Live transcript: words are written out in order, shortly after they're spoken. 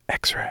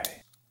X-Ray.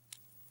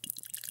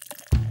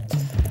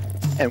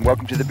 And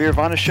welcome to the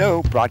Beervana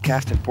Show,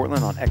 broadcast in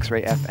Portland on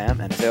X-Ray FM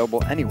and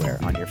available anywhere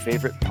on your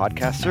favorite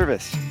podcast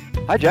service.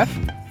 Hi, Jeff.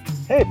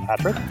 Hey,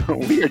 Patrick.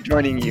 We are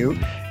joining you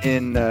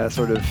in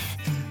sort of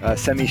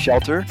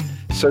semi-shelter,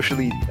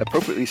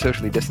 appropriately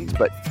socially distanced,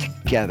 but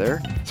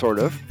together, sort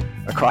of,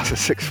 across a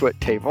 6-foot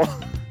table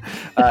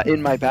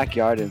in my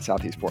backyard in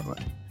Southeast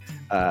Portland,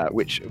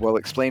 which will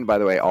explain, by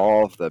the way,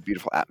 all of the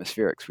beautiful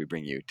atmospherics we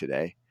bring you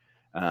today.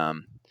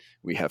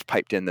 We have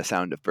piped in the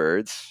sound of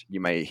birds. You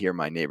may hear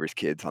my neighbor's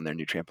kids on their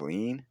new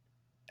trampoline,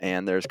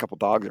 and there's a couple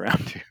dogs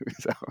around too.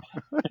 So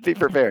be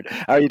prepared.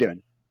 How are you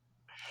doing?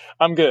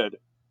 I'm good.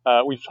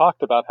 We've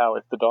talked about how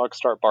if the dogs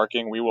start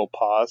barking, we will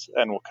pause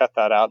and we'll cut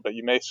that out, but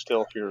you may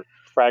still hear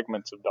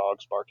fragments of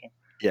dogs barking.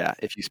 Yeah,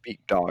 if you speak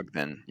dog,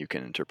 then you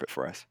can interpret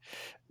for us.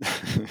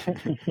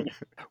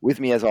 With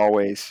me, as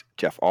always,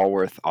 Jeff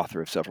Allworth,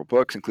 author of several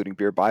books, including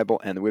Beer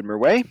Bible and The Widmer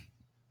Way.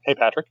 Hey,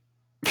 Patrick.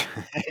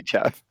 Hey,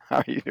 Jeff. How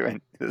are you doing?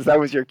 That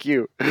was your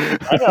cue.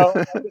 I know.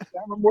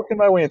 I'm working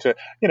my way into it.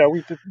 You know,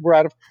 we're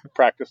out of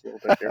practice a little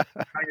bit here.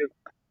 Trying to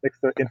mix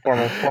the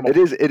informal. It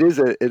is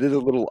a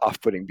little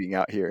off-putting being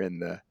out here in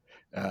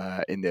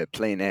the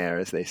plein air,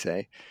 as they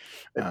say.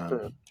 It's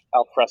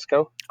al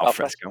fresco. Al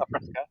fresco.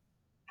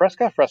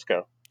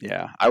 Fresco.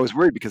 Yeah, I was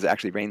worried because it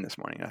actually rained this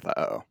morning. I thought,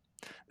 oh,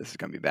 this is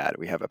going to be bad.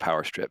 We have a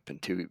power strip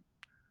and two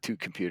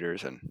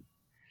computers and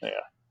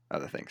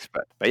other things.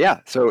 But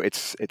yeah, so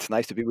it's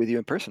nice to be with you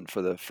in person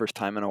for the first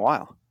time in a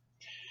while.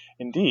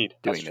 Indeed,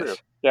 that's true.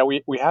 This. Yeah,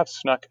 we have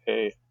snuck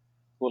a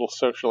little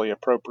socially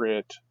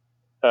appropriate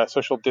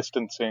social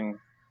distancing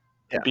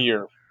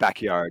beer.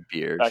 Backyard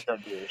beers.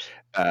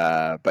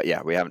 But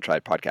yeah, we haven't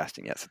tried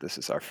podcasting yet, so this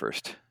is our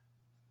first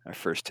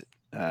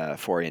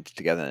foray into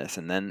togetherness,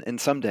 and then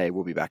someday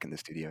we'll be back in the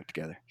studio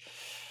together.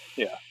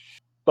 Yeah.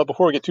 But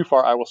before we get too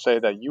far, I will say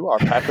that you are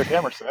Patrick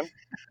Emerson,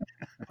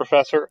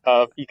 professor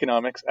of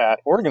economics at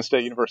Oregon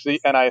State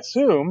University, and I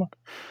assume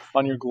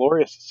on your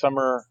glorious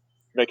summer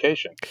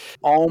vacation.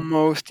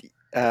 Almost.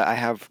 I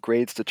have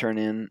grades to turn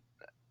in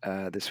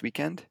this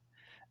weekend,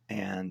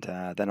 and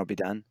then I'll be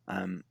done.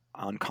 I'm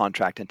on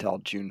contract until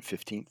June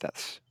 15th.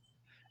 That's,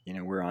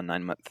 we're on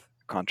 9-month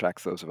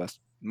contracts,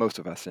 most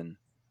of us in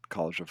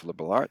College of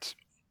Liberal Arts.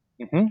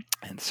 Mm-hmm.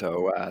 And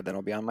so then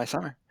I'll be on my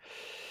summer.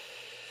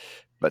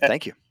 But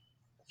thank you.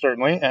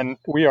 Certainly. And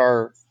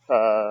we're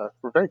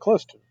very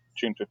close to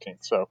June 15th,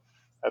 so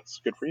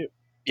that's good for you.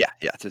 Yeah.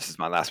 This is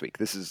my last week.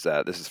 This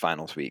is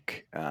finals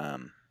week.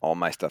 All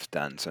my stuff's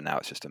done, so now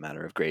it's just a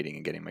matter of grading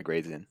and getting my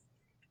grades in.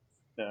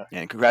 Yeah.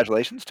 And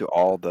congratulations to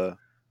all the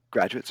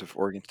graduates of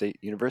Oregon State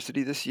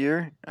University this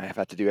year. I have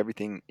had to do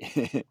everything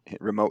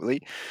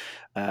remotely.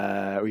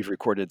 We've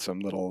recorded some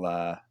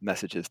little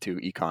messages to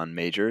econ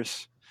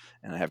majors,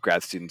 and I have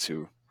grad students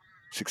who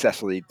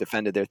successfully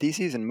defended their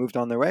theses and moved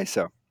on their way.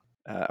 So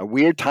a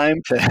weird time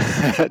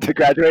to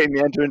graduate and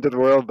enter into the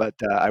world, but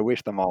I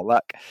wish them all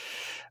luck.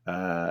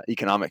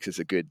 Economics is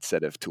a good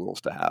set of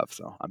tools to have,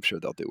 so I'm sure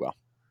they'll do well.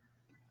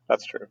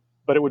 That's true.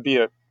 But it would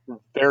be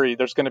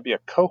there's going to be a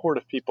cohort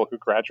of people who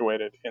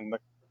graduated in the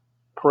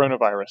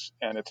coronavirus,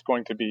 and it's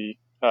going to be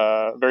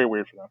very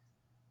weird for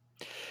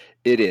them.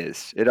 It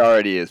is. It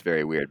already is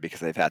very weird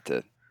because they've had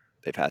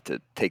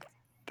to take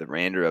the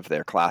remainder of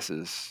their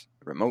classes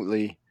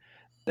remotely.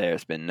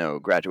 There's been no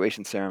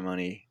graduation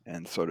ceremony,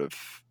 and sort of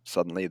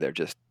suddenly they're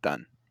just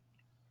done.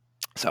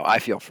 So I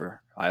feel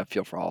for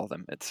all of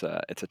them. It's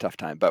a tough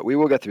time, but we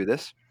will get through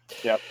this.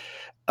 Yep.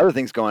 Other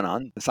things going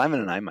on. Simon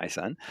and I, my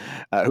son,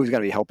 who's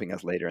going to be helping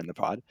us later in the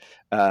pod,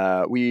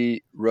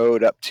 we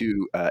rode up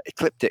to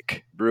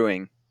Ecliptic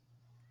Brewing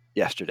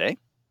yesterday,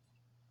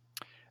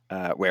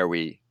 where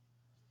we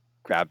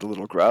grabbed a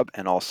little grub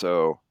and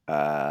also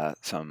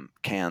some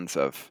cans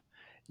of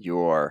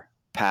your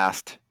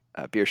past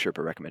Beer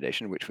Sherpa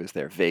recommendation, which was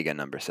their Vega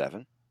No.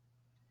 7.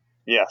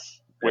 Yes.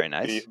 Very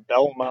nice. The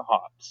Belma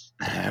hops.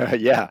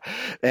 Yeah,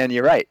 and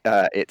you're right.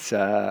 It's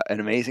an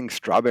amazing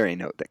strawberry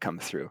note that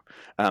comes through.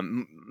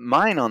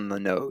 Mine on the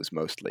nose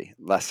mostly,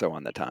 less so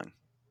on the tongue.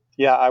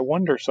 Yeah, I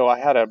wonder. So I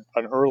had an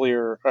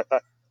earlier.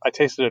 I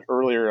tasted it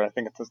earlier. I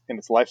think it's in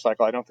its life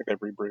cycle. I don't think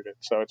they've rebrewed it,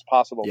 so it's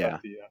possible that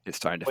it's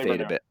starting to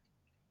fade a bit.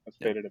 It's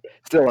faded a bit.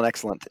 Still an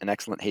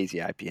excellent hazy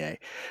IPA.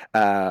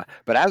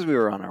 But as we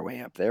were on our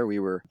way up there, we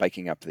were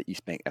biking up the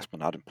East Bank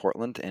Esplanade in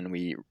Portland, and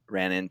we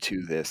ran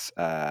into this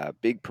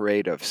big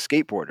parade of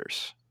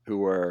skateboarders who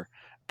were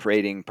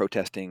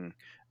protesting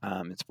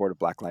in support of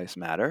Black Lives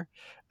Matter.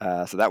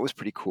 So that was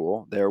pretty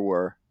cool. There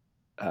were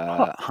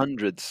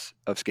hundreds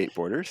of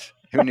skateboarders.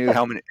 Who knew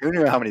how many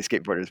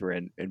skateboarders were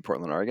in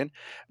Portland, Oregon?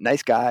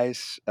 Nice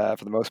guys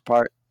for the most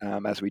part,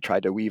 as we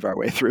tried to weave our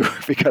way through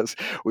because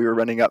we were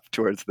running up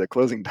towards the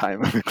closing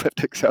time of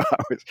Ecliptic, so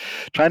I was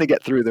trying to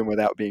get through them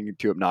without being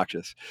too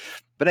obnoxious.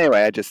 But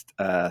anyway, I just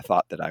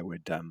thought that I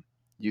would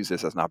use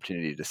this as an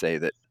opportunity to say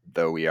that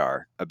though we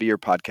are a beer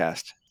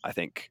podcast, I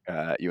think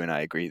you and I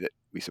agree that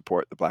we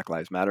support the Black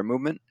Lives Matter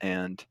movement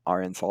and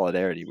are in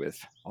solidarity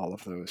with all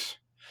of those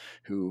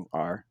who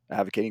are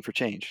advocating for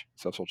change,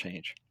 social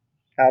change.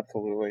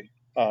 Absolutely.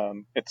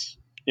 It's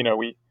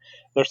we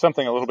there's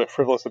something a little bit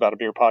frivolous about a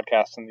beer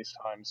podcast in these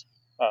times,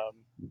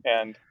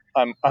 and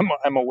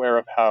I'm aware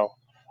of how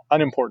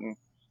unimportant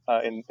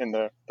in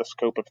the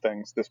scope of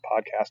things this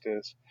podcast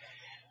is,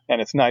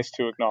 and it's nice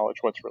to acknowledge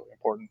what's really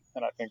important.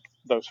 And I think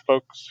those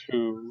folks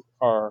who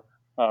are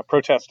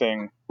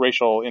protesting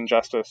racial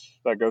injustice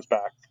that goes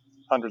back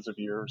hundreds of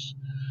years,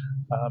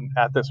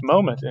 at this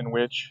moment in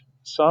which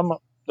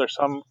there's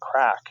some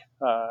crack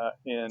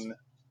in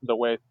the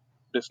way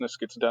business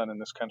gets done in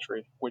this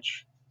country,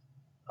 which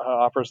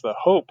offers the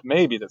hope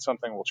maybe that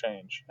something will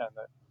change and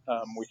that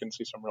we can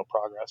see some real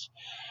progress.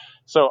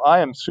 So I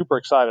am super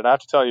excited. I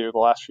have to tell you, the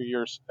last few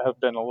years have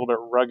been a little bit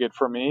rugged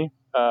for me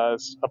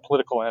as a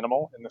political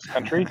animal in this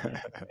country,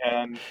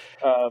 and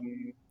I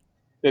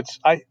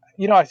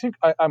think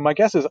my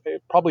guess is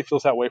it probably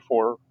feels that way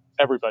for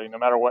everybody, no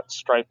matter what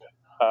stripe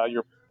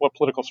what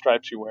political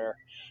stripes you wear.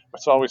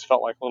 It's always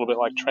felt like a little bit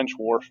like trench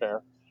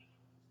warfare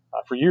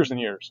for years and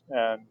years,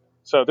 and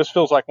so this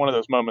feels like one of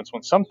those moments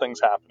when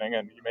something's happening,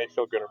 and you may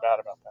feel good or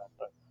bad about that.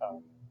 But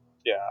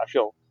yeah, I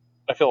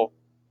feel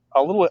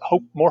a little bit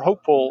more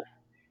hopeful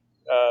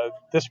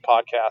this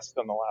podcast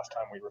than the last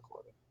time we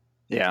recorded.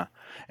 Yeah,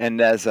 and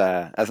as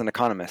an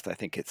economist, I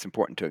think it's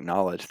important to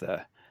acknowledge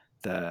the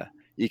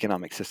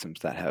economic systems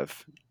that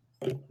have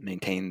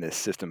maintained this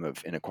system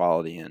of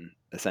inequality and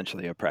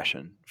essentially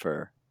oppression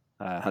for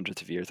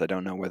hundreds of years. I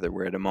don't know whether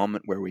we're at a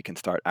moment where we can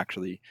start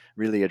actually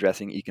really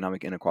addressing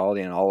economic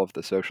inequality and all of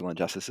the social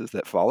injustices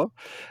that follow,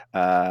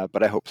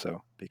 but I hope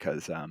so,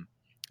 because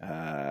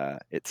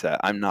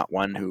I'm not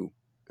one who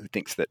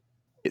thinks that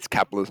it's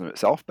capitalism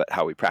itself, but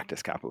how we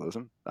practice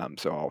capitalism.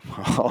 So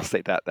I'll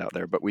say that out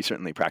there, but we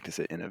certainly practice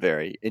it in a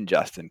very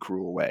unjust and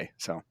cruel way.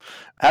 So,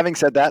 having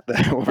said that,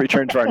 we'll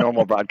return to our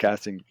normal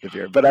broadcasting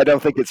here. But I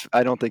don't think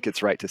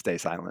it's right to stay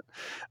silent,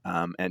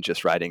 and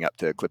just riding up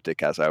to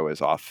Ecliptic as I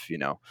was off,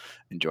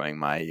 enjoying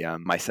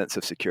my sense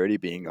of security,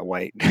 being a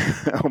white,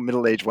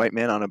 middle-aged white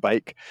man on a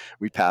bike.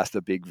 We passed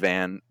a big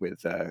van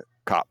with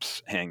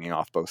cops hanging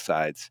off both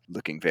sides,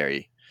 looking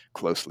very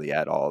closely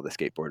at all the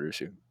skateboarders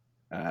who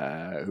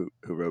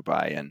rode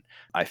by, and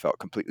I felt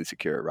completely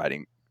secure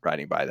riding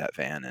by that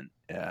van, and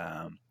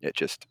it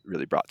just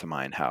really brought to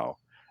mind how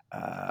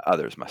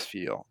others must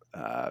feel,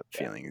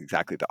 feeling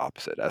exactly the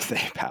opposite as they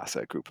pass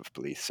a group of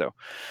police. So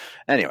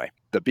anyway,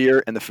 the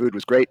beer and the food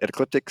was great at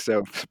Ecliptic,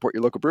 so support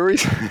your local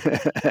breweries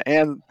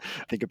and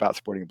think about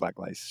supporting the Black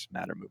Lives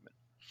Matter movement.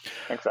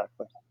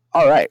 Exactly.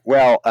 All right.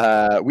 Well,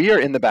 we are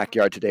in the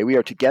backyard today. We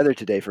are together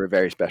today for a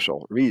very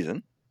special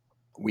reason.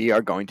 We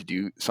are going to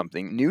do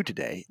something new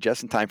today,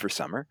 just in time for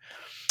summer.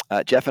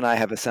 Jeff and I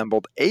have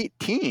assembled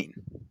 16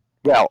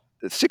 of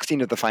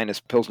the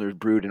finest Pilsners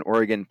brewed in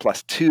Oregon,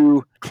 plus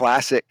 2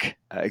 classic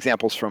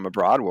examples from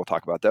abroad. We'll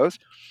talk about those.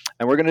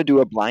 And we're going to do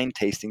a blind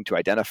tasting to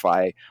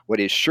identify what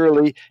is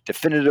surely,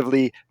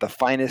 definitively, the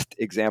finest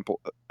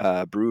example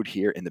brewed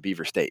here in the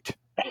Beaver State.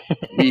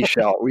 We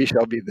shall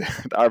be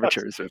the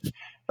arbiters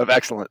of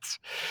excellence,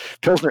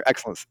 Pilsner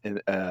excellence in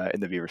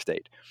the Beaver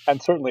State.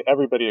 And certainly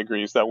everybody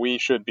agrees that we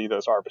should be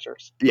those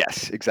arbiters.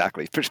 Yes,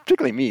 exactly.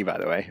 Particularly me, by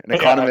the way, an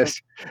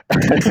economist,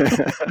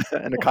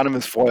 an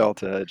economist foil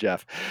to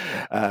Jeff,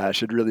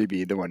 should really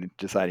be the one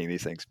deciding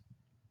these things.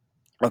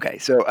 Okay,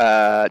 so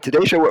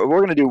today's show, what we're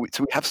going to do,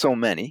 so we have so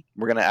many,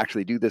 we're going to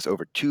actually do this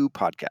over 2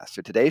 podcasts.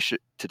 So today's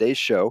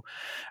show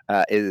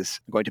is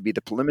going to be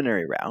the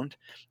preliminary round,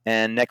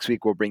 and next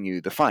week we'll bring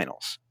you the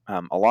finals.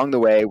 Along the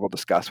way, we'll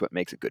discuss what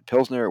makes a good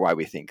Pilsner, why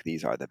we think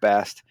these are the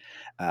best,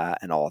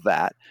 and all of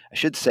that. I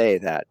should say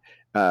that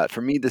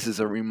for me, this is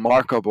a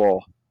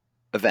remarkable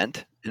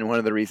event, and one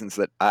of the reasons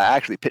that I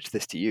actually pitched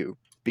this to you,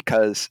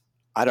 because,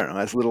 I don't know,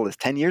 as little as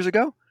 10 years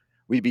ago,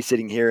 we'd be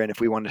sitting here, and if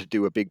we wanted to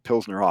do a big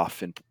Pilsner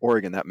off in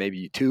Oregon, that may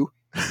be 2.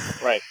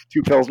 Right.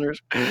 2 Pilsners,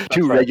 That's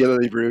 2 right.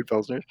 regularly brewed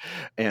Pilsners.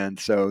 And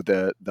so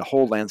the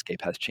whole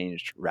landscape has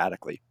changed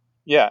radically.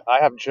 Yeah,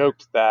 I have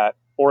joked that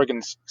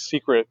Oregon's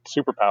secret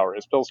superpower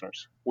is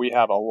Pilsners. We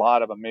have a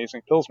lot of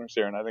amazing Pilsners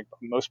here, and I think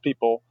most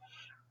people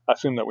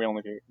assume that we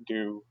only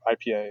do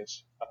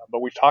IPAs.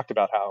 But we've talked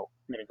about how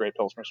many great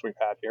Pilsners we've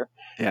had here.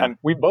 Yeah. And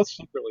we both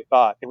secretly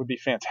thought it would be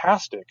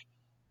fantastic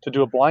to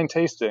do a blind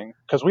tasting,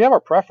 because we have our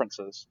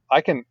preferences.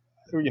 I can,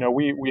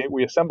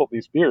 we assembled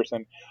these beers,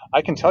 and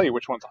I can tell you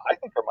which ones I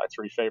think are my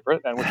 3 favorite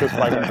and which is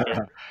my least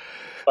favorite.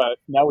 But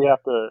now we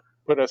have to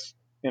put us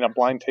in a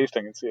blind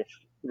tasting and see if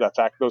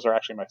those are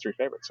actually my 3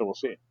 favorites. So we'll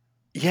see.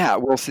 Yeah,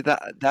 well, see,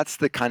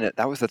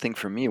 that was the thing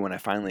for me when I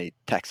finally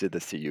texted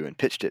this to you and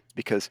pitched it,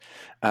 because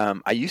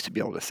I used to be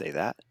able to say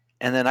that.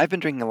 And then I've been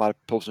drinking a lot of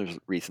Pilsners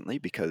recently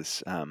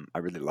because I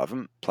really love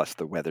them, plus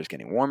the weather's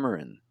getting warmer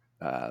and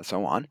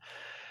so on.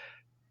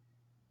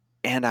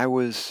 And I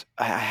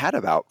had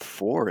about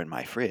 4 in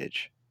my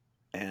fridge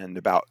and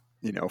about,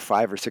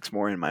 5 or 6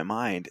 more in my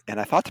mind. And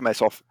I thought to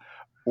myself,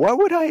 what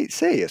would I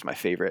say is my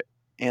favorite?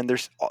 and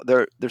there's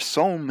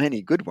so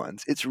many good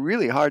ones. It's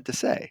really hard to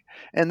say,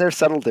 and there's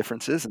subtle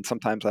differences. And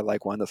sometimes I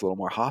like one that's a little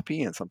more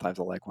hoppy, and sometimes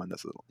I like one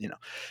that's a little,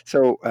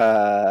 so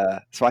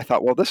I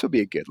thought, well, this would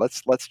be a good.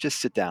 Let's just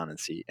sit down and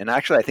see. And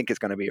actually, I think it's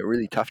going to be a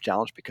really tough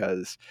challenge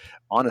because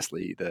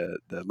honestly, the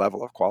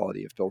level of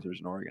quality of filters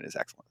in Oregon is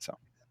excellent. So.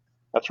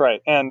 That's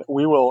right. And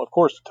we will, of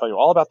course, tell you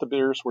all about the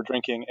beers we're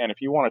drinking. And if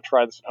you want to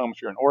try this at home,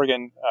 if you're in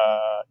Oregon,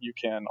 you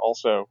can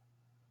also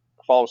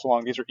follow us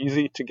along. These are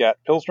easy to get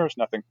Pilsners,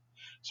 nothing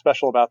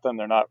special about them.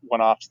 They're not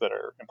one-offs that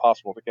are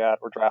impossible to get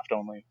or draft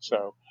only.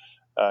 So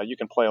you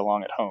can play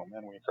along at home,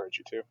 and we encourage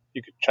you to.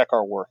 You could check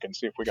our work and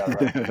see if we got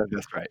it right.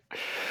 That's right.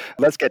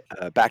 Let's get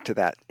back to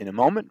that in a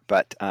moment.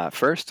 But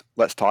first,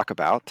 let's talk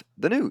about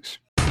the news.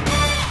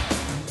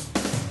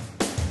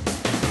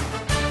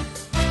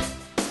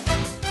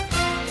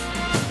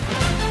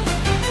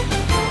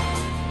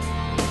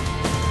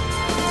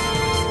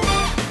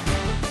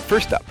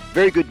 First up,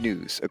 very good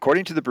news.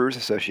 According to the Brewers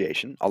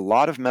Association, a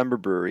lot of member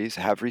breweries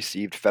have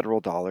received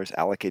federal dollars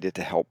allocated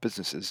to help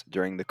businesses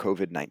during the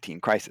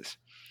COVID-19 crisis.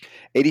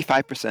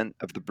 85%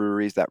 of the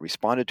breweries that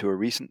responded to a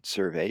recent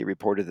survey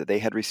reported that they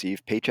had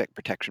received Paycheck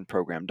Protection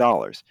Program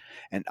dollars,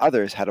 and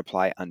others had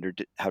applied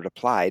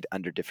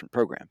under different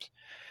programs.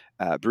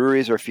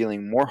 Breweries are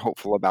feeling more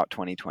hopeful about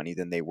 2020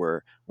 than they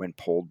were when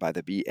polled by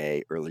the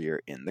BA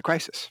earlier in the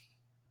crisis.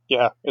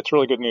 Yeah, it's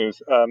really good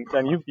news.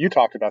 And you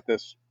talked about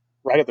this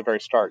right at the very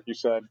start. You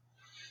said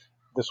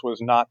this was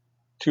not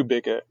too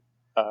big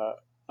a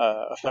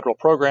federal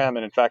program,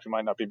 and in fact, it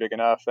might not be big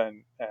enough.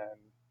 And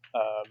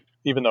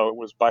even though it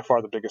was by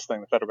far the biggest thing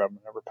the federal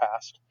government ever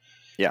passed,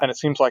 Yeah. And it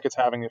seems like it's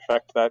having the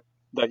effect that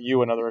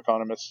you and other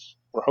economists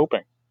were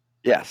hoping.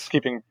 Yes.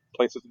 Keeping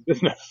places in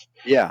business.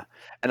 Yeah,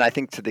 and I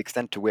think to the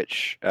extent to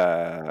which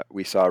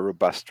we saw a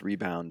robust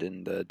rebound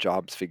in the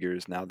jobs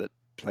figures now that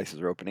places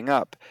are opening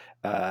up,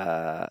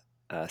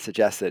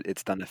 suggests that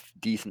it's done a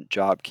decent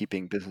job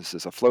keeping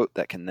businesses afloat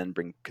that can then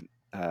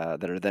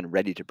that are then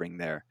ready to bring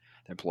their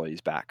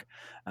employees back.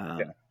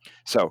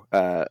 So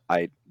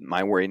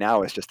my worry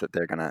now is just that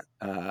they're going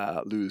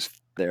to lose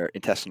their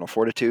intestinal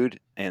fortitude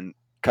and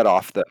cut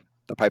off the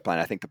pipeline.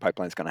 I think the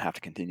pipeline is going to have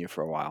to continue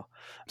for a while.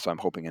 So I'm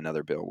hoping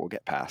another bill will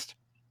get passed,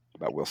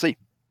 but we'll see.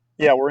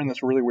 Yeah, we're in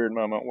this really weird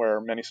moment where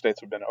many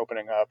states have been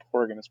opening up.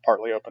 Oregon is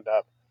partly opened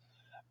up,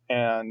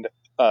 and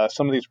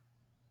some of these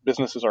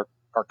businesses are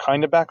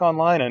kind of back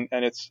online,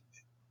 and it's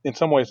in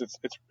some ways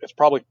it's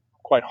probably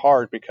quite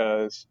hard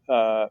because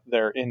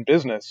they're in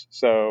business,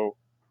 so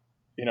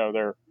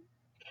they're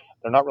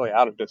not really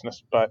out of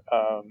business, but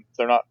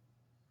they're not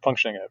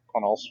functioning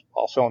on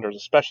all cylinders,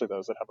 especially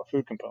those that have a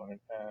food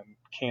component and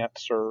can't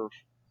serve,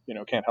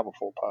 can't have a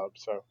full pub.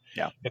 So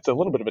yeah, it's a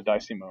little bit of a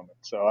dicey moment.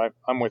 So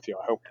I'm with you.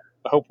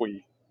 I hope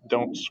we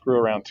don't screw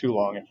around too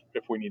long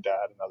if we need to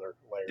add another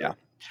layer. Yeah.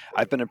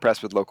 I've been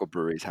impressed with local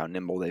breweries, how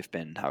nimble they've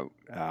been,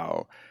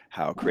 how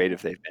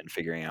creative they've been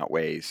figuring out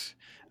ways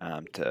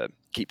to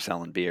keep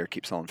selling beer,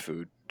 keep selling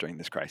food during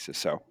this crisis.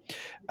 So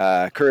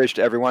courage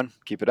to everyone.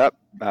 Keep it up.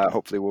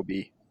 Hopefully we'll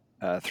be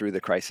through the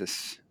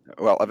crisis.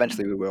 Well,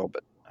 eventually we will,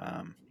 but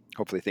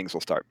hopefully things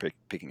will start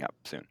picking up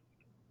soon.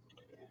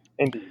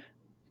 Indeed.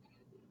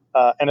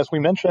 And as we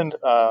mentioned,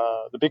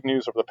 the big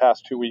news over the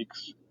past 2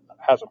 weeks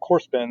has, of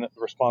course, been the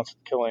response to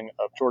the killing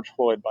of George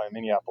Floyd by a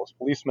Minneapolis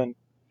policeman.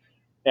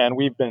 And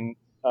we've been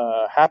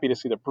happy to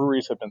see that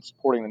breweries have been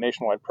supporting the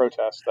nationwide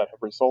protests that have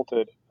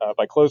resulted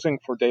by closing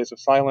for days of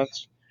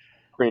silence,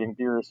 creating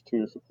beers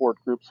to support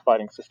groups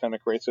fighting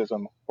systemic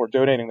racism, or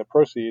donating the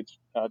proceeds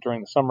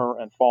during the summer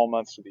and fall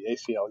months to the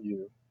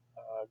ACLU.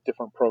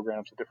 Different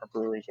programs that different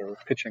breweries are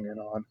pitching in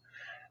on.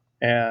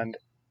 And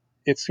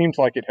it seems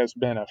like it has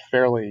been a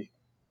fairly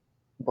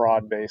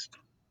broad-based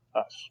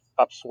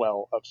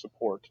upswell of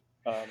support.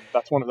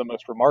 That's one of the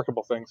most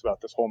remarkable things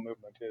about this whole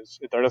movement is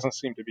there doesn't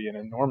seem to be an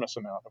enormous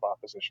amount of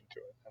opposition to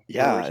it.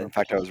 Yeah, in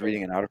fact, I was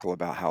reading an article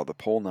about how the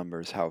poll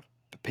numbers, how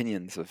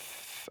opinions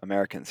of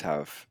Americans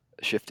have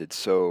shifted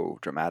so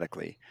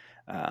dramatically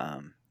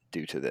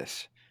due to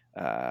this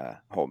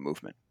whole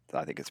movement. So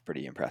I think it's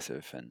pretty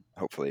impressive, and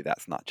hopefully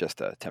that's not just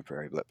a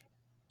temporary blip.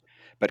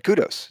 But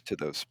kudos to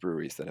those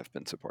breweries that have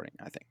been supporting,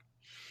 I think.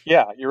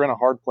 Yeah, you're in a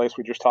hard place.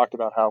 We just talked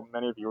about how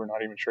many of you are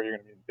not even sure you're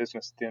going to be in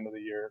business at the end of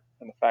the year,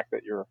 and the fact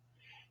that you're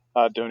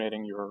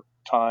donating your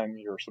time,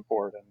 your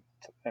support,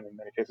 and in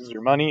many cases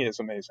your money is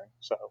amazing.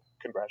 So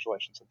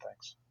congratulations and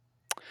thanks.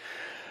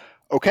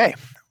 Okay,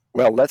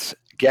 well, let's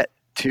get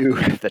to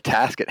the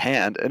task at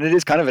hand, and it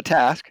is kind of a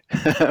task.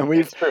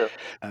 It's true.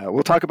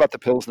 We'll talk about the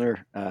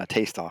Pilsner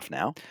taste-off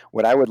now.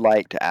 What I would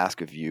like to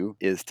ask of you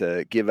is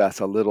to give us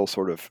a little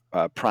sort of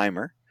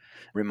primer,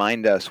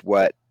 remind us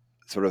what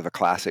sort of a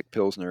classic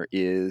Pilsner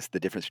is, the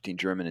difference between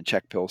German and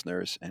Czech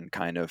Pilsners, and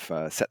kind of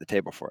set the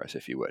table for us,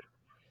 if you would.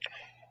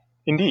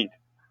 Indeed.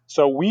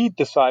 So we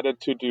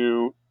decided to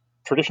do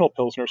traditional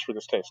Pilsners for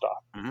this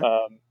taste-off.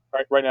 Mm-hmm.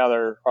 Right now,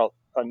 there are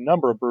a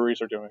number of breweries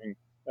are doing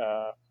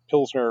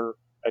Pilsner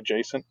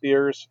adjacent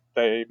beers.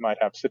 They might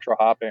have Citra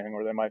hopping,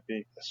 or they might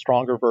be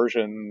stronger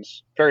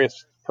versions,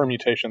 various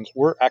permutations.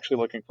 We're actually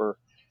looking for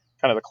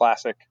kind of the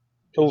classic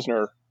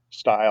Pilsner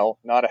style,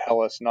 not a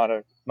Helles, not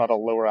a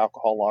lower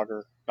alcohol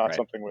lager, not Right.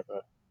 something with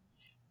a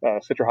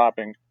Citra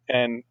hopping.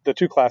 And the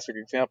two classic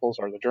examples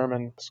are the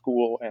German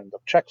school and the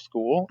Czech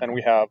school. And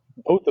we have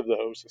both of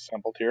those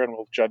assembled here, and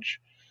we'll judge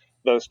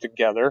those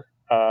together,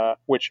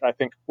 which I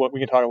think we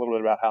can talk a little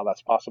bit about how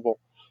that's possible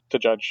to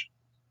judge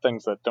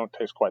things that don't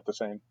taste quite the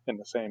same in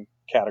the same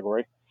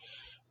category.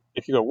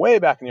 If you go way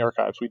back in the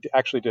archives, we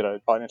actually did an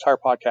entire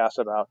podcast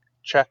about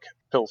Czech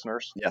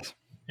Pilsners, Yes.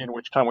 in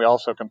which time we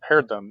also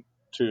compared them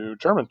to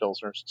German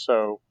Pilsners.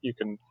 So you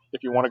can,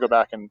 if you want to go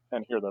back and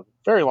hear the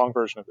very long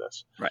version of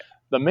this. Right.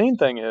 The main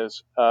thing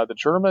is the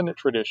German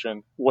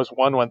tradition was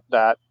one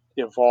that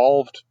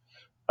evolved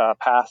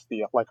past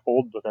the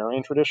old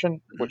Bavarian tradition,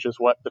 which is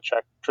what the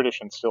Czech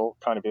tradition still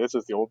kind of is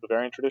the old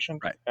Bavarian tradition.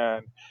 Right.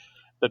 And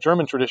the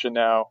German tradition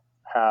now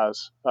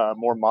has a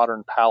more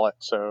modern palate.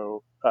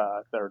 So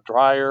they're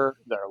drier,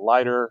 they're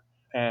lighter,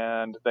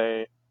 and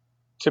they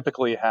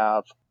typically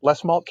have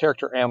less malt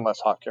character and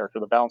less hop character.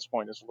 The balance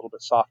point is a little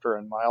bit softer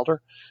and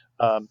milder.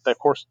 They, of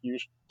course,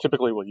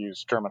 typically will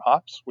use German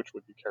hops, which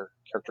would be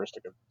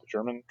characteristic of the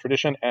German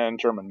tradition, and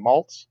German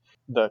malts.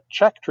 The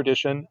Czech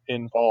tradition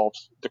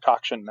involves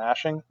decoction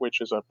mashing, which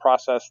is a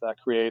process that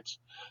creates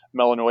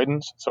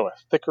melanoidins, so a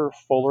thicker,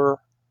 fuller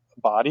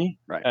body.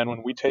 Right. And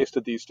when we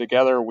tasted these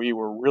together, we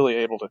were really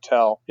able to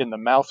tell in the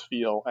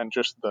mouthfeel and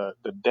just the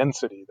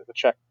density that the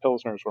Czech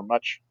Pilsners were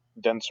much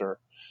denser.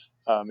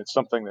 It's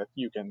something that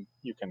you can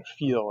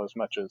feel as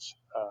much as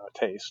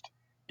taste.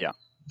 Yeah.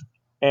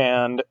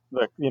 And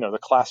the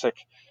classic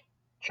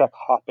Czech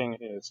hopping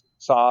is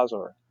Saz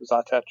or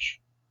Zatech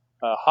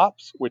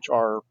hops, which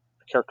are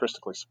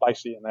characteristically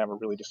spicy, and they have a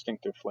really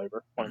distinctive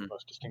flavor, one of the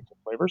most distinctive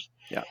flavors.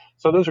 Yeah.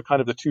 So those are kind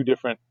of the two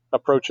different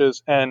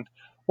approaches, and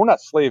we're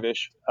not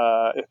slavish.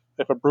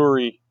 If a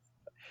brewery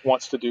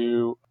wants to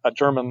do a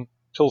German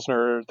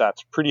Pilsner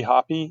that's pretty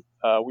hoppy,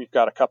 we've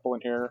got a couple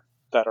in here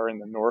that are in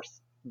the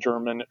North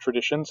German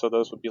tradition. So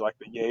those would be like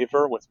the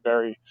Jever with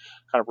very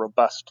kind of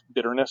robust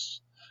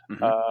bitterness.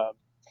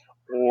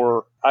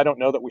 Or I don't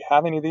know that we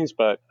have any of these,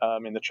 but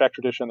in the Czech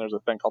tradition, there's a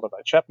thing called a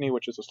Vychepny,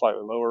 which is a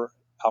slightly lower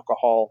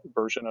alcohol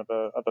version of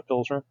a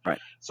Pilsner. Right.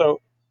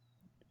 So,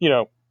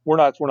 we're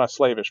not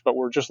slavish, but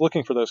we're just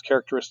looking for those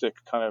characteristic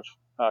kind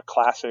of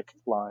classic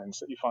lines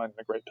that you find in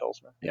a great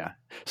Pilsner. Yeah.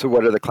 So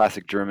what are the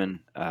classic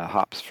German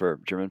hops for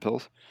German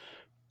Pils?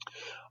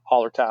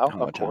 Hallertau,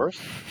 of course.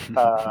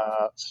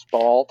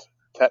 Spalt,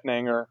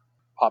 Tettnanger,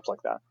 hops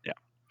like that. Yeah.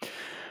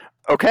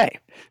 Okay.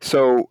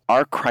 So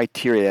our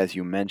criteria, as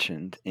you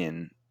mentioned,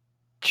 in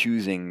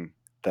choosing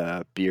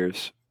the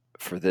beers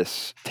for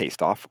this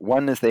taste-off,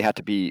 one is they had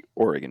to be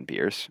Oregon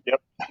beers.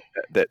 Yep.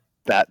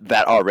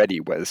 That already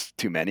was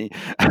too many.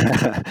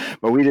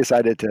 But we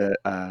decided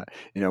to,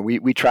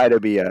 we try to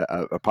be a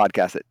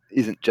podcast that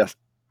isn't just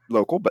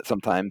local, but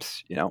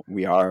sometimes,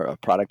 we are a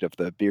product of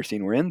the beer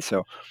scene we're in.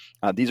 So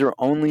these are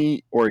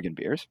only Oregon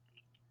beers.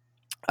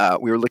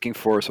 We were looking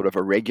for sort of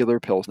a regular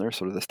Pilsner,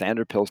 sort of the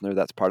standard Pilsner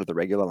that's part of the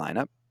regular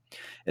lineup.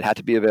 It had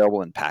to be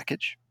available in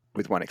package,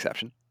 with one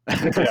exception.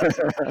 Yes.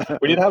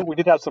 We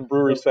did have some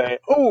breweries say,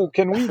 "Oh,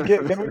 can we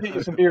get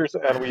you some beers?"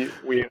 And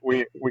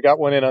we got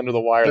one in under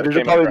the wire. So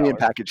it'll probably be in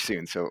package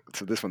soon. So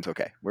this one's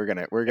okay. We're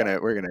gonna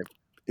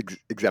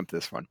exempt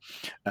this one.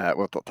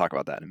 We'll talk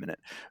about that in a minute.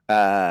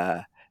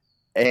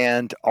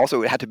 And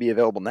also, it had to be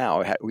available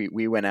now.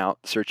 We went out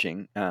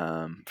searching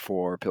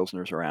for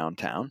Pilsners around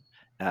town,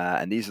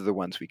 and these are the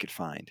ones we could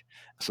find.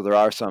 So there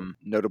are some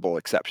notable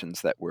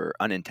exceptions that were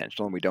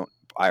unintentional, and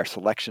our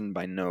selection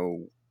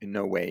in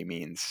no way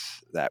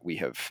means that we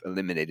have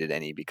eliminated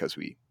any because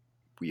we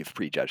have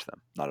prejudged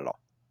them. Not at all.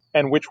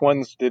 And which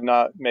ones did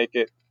not make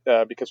it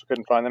because we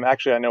couldn't find them?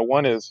 Actually, I know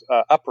one is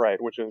Upright,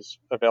 which is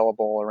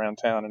available around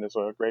town and is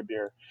a great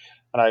beer.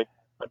 And I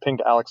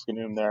pinged Alex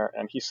Ganoum there,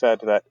 and he said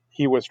that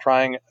he was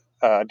trying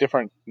a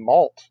different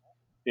malt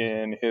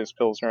in his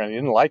Pilsner, and he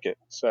didn't like it.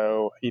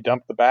 So he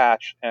dumped the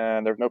batch,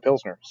 and there's no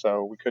Pilsner.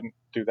 So we couldn't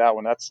do that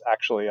one. That's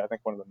actually, I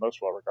think, one of the most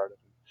well-regarded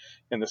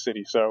in the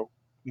city. So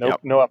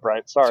no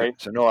Upright. Sorry.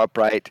 So no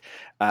Upright.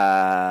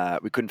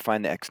 We couldn't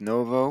find the Ex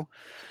Novo.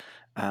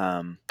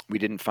 We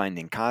didn't find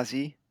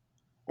Ninkasi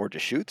or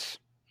Deschutes.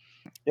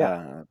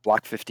 Yeah.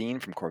 Block 15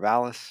 from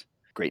Corvallis.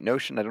 Great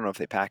Notion. I don't know if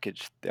they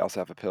package. They also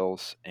have a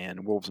Pils.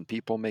 And Wolves and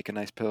People make a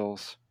nice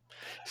Pils.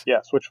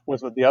 Yes, which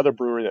was the other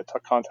brewery that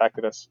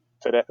contacted us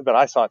today, that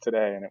I saw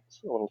today, and it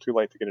was a little too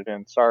late to get it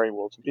in. Sorry,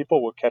 Wolves and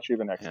People. We'll catch you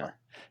the next time.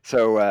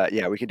 So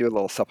we can do a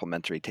little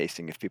supplementary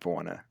tasting if people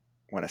want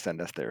to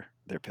send us their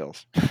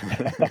Pils.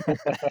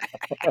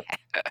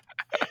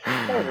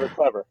 Oh, you're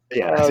clever.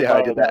 Yeah, see how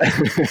I did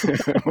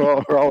that?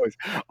 Well, we're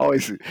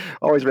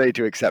always ready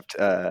to accept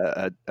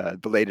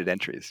belated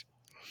entries.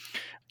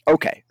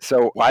 Okay,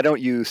 so why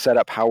don't you set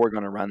up how we're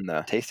going to run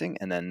the tasting,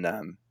 and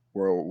then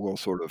we'll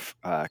sort of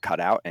cut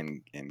out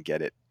and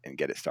get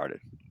it started.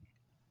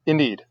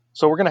 Indeed.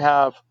 So we're going to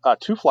have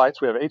 2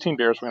 flights. We have 18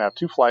 beers. We're going to have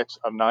 2 flights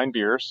of 9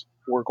 beers.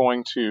 We're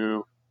going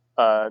to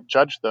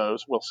judge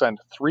those. We'll send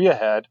 3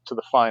 ahead to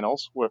the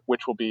finals,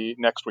 which will be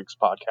next week's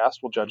podcast.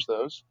 We'll judge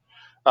those.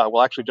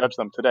 We'll actually judge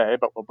them today,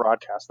 but we'll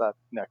broadcast that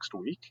next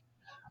week.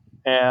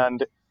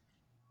 And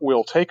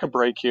we'll take a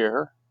break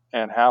here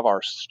and have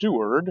our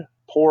steward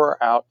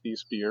pour out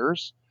these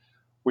beers.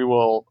 We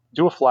will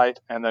do a flight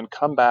and then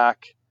come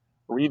back,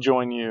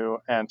 rejoin you,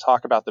 and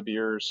talk about the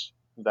beers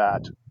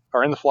that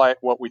are in the flight,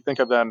 what we think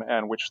of them,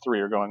 and which three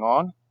are going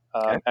on.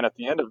 Okay. And at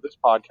the end of this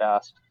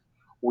podcast,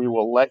 we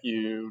will let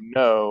you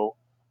know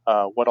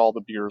what all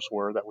the beers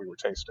were that we were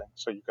tasting,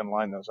 so you can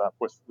line those up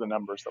with the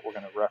numbers that we're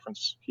going to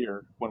reference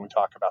here when we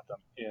talk about them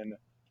in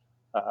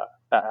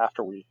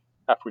after we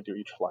do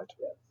each flight.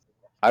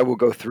 I will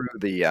go through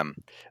the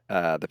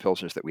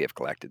pilsners that we have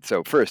collected.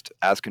 So first,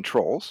 as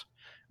controls,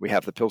 we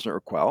have the Pilsner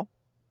Urquell,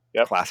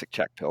 Yep. classic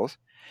Czech pils,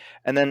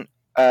 and then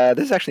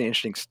this is actually an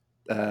interesting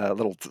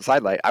little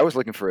sidelight. I was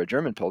looking for a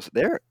German pils.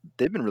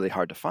 They've been really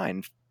hard to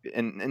find,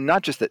 and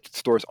not just that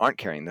stores aren't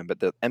carrying them, but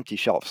the empty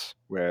shelves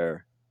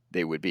where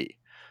they would be,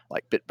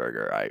 like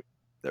Bitburger.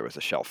 There was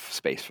a shelf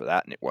space for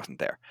that, and it wasn't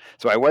there.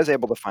 So I was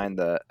able to find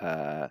the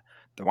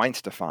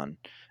Weihenstephan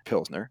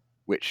Pilsner,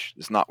 which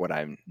is not what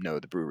I know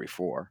the brewery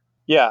for.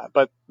 Yeah,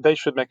 but they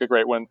should make a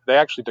great one. They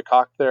actually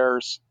decoct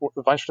theirs.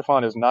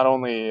 Weihenstephan is not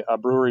only a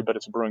brewery, but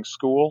it's a brewing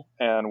school.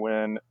 And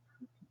when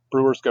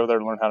brewers go there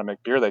to learn how to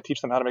make beer, they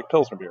teach them how to make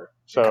Pilsner beer.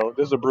 So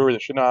This is a brewery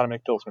that should know how to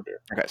make Pilsner beer.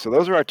 Okay, so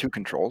those are our two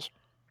controls,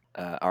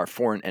 our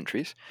foreign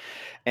entries,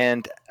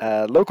 and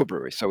local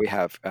breweries. So we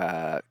have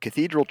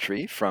Cathedral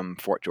Tree from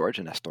Fort George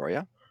in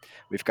Astoria.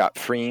 We've got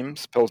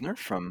Freem's Pilsner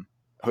from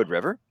Hood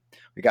River.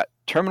 We got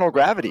Terminal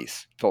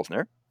Gravity's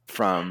Pilsner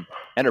from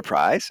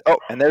Enterprise. Oh,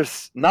 and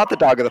there's not the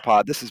dog of the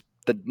pod. This is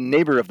the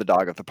neighbor of the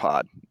dog of the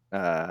pod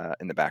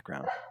in the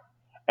background.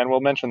 And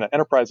we'll mention that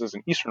Enterprise is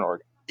in Eastern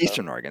Oregon.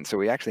 Eastern Oregon. So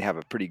we actually have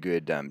a pretty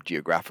good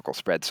geographical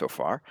spread so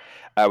far.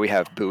 We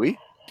have Bowie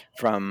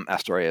from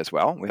Astoria as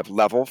well. We have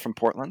Level from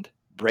Portland,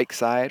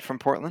 Breakside from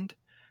Portland,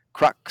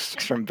 Crux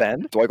from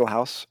Bend, Doigle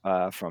House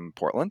from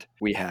Portland.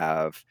 We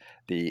have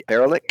the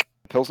Barrelick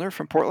Pilsner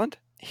from Portland,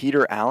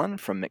 Heater Allen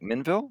from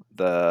McMinnville,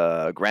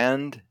 the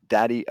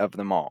granddaddy of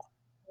them all.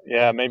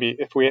 Yeah, maybe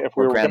if we were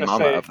going to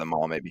grandmama say of them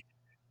all, maybe.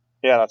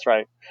 Yeah, that's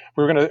right. If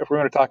we were going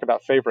to talk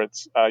about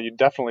favorites, you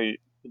definitely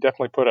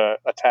put a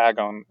tag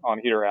on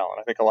Heater Allen.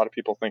 I think a lot of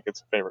people think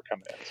it's a favorite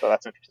coming in, so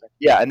that's interesting.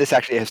 Yeah, and this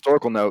actually a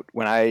historical note.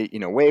 When I,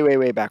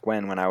 way back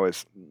when I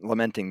was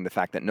lamenting the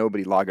fact that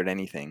nobody lagered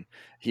anything,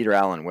 Heater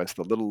Allen was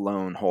the little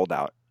lone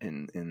holdout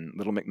in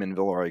Little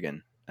McMinnville,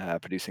 Oregon,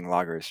 producing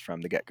lagers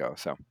from the get-go.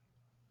 So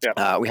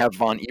yeah. We have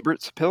Von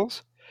Ebert's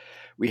Pils.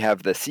 We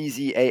have the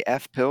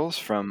CZAF Pils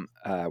from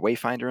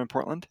Wayfinder in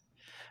Portland.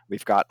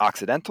 We've got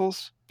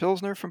Occidentals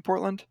Pilsner from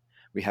Portland.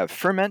 We have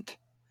Ferment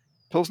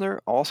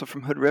Pilsner, also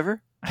from Hood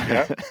River.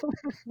 Yeah.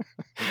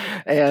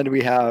 And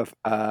we have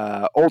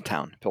Old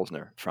Town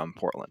Pilsner from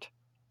Portland.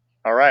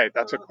 All right,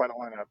 that's quite a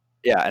lineup.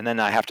 Yeah, and then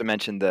I have to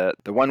mention the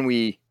one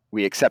we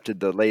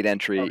accepted the late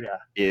entry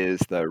is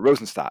the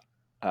Rosenstadt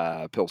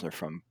Pilsner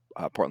from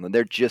Portland.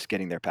 They're just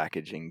getting their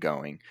packaging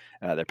going.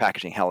 They're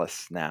packaging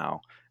Helles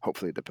now.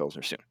 Hopefully the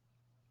Pilsner soon.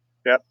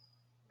 Yep,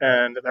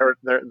 and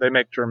they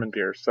make German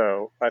beer,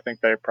 so I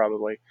think they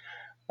probably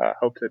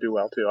hope to do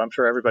well too. I'm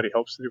sure everybody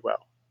hopes to do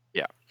well.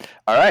 Yeah.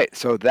 All right.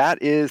 So that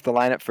is the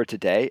lineup for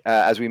today.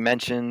 As we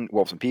mentioned,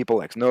 Wolves and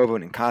People, Ex Novo,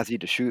 Ninkasi,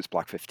 Deschutes,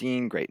 Block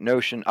 15, Great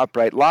Notion,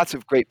 Upright, lots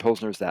of great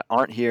Pilsners that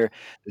aren't here.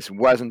 This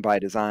wasn't by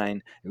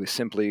design. It was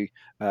simply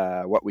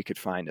what we could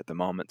find at the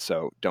moment.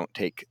 So don't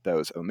take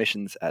those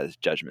omissions as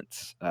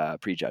judgments,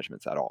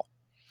 prejudgments at all.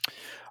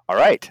 All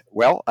right.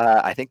 Well,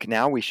 I think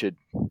now we should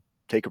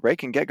take a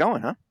break and get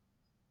going, huh?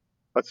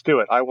 Let's do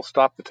it. I will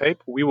stop the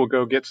tape. We will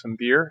go get some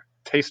beer,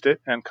 taste it,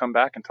 and come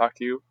back and talk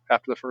to you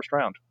after the first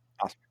round.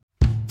 Awesome.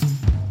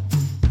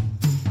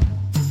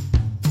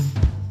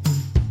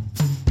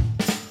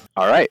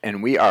 All right,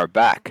 and we are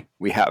back.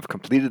 We have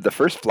completed the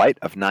first flight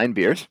of 9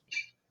 beers.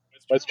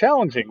 It was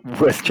challenging.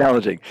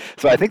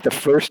 So I think the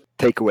first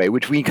takeaway,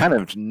 which we kind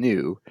of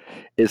knew,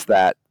 is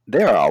that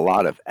there are a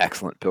lot of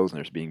excellent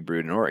Pilsners being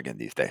brewed in Oregon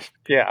these days.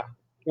 Yeah.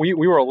 We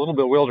were a little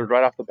bewildered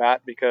right off the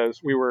bat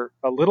because we were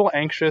a little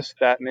anxious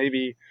that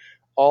maybe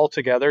all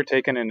together,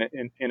 taken in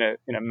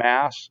a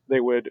mass, they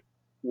would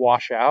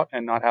wash out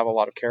and not have a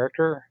lot of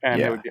character,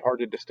 and it would be hard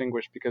to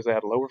distinguish because they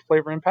had lower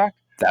flavor impact.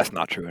 That's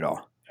not true at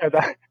all.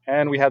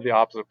 And we had the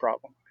opposite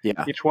problem.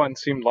 Yeah. Each one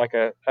seemed like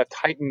a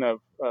titan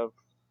of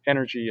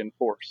energy and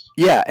force.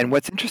 Yeah, and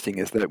what's interesting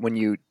is that when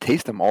you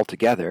taste them all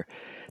together,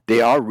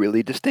 they are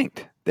really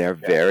distinct. They're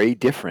very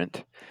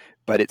different,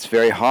 but it's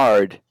very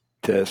hard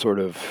to sort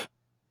of,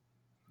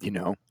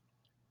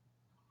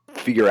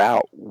 figure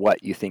out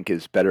what you think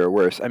is better or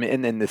worse. I mean,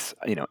 and then this,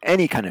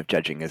 any kind of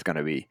judging is going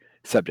to be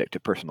subject to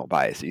personal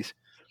biases.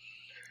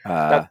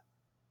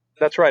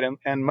 That's right.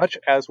 And much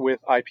as with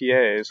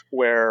IPAs,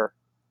 where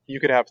you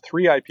could have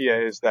 3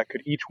 IPAs that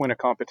could each win a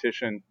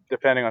competition,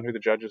 depending on who the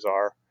judges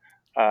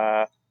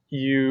are,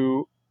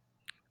 you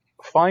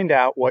find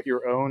out what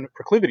your own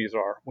proclivities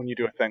are when you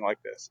do a thing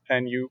like this.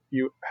 And you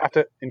have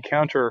to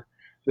encounter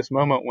this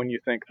moment when you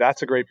think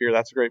that's a great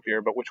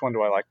beer, but which one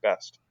do I like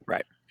best?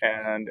 Right.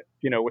 And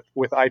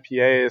with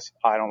IPAs,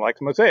 I don't like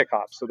the mosaic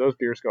hops, so those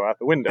beers go out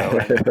the window.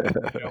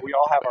 And we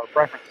all have our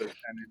preferences,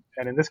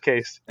 and in this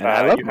case, And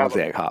I love you have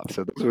mosaic hops,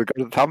 so those would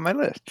go to the top of my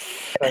list.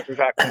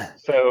 exactly.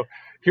 So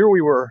here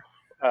we were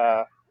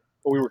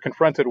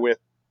confronted with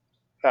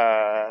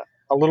a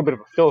little bit of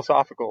a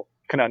philosophical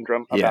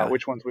conundrum about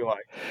which ones we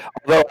like.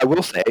 Although I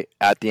will say,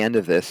 at the end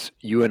of this,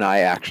 you and I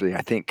actually,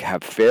 I think,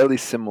 have fairly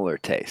similar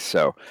tastes.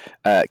 So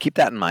keep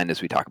that in mind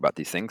as we talk about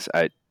these things.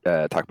 I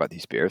talk about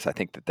these beers. I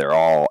think that they're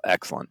all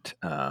excellent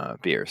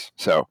beers.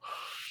 So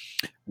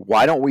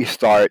why don't we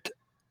start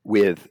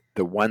with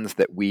the ones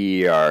that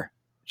we are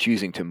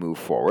choosing to move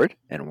forward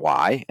and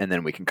why, and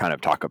then we can kind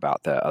of talk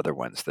about the other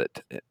ones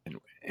that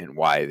and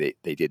why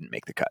they didn't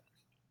make the cut.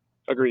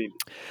 Agreed.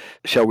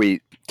 Shall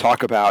we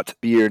talk about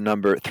beer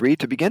number 3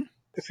 to begin?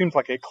 It seems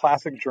like a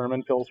classic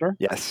German Pilsner.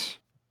 Yes.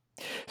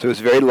 So it's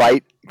very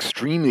light,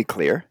 extremely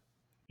clear,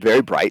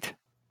 very bright.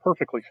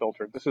 Perfectly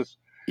filtered. This is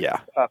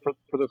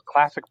for those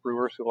classic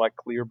brewers who like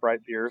clear,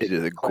 bright beers. It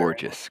is a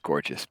gorgeous,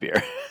 gorgeous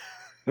beer.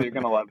 So you're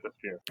going to love this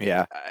beer.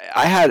 Yeah.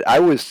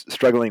 I was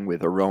struggling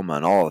with aroma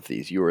on all of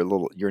these. Your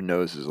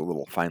nose is a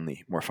little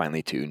more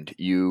finely tuned.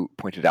 You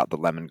pointed out the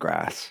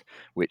lemongrass,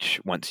 which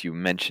once you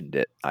mentioned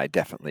it, I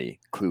definitely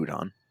clued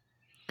on.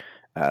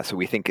 So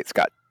we think it's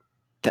got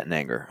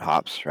Tettnanger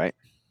hops, right?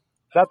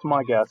 That's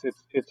my guess.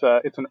 It's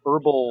an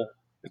herbal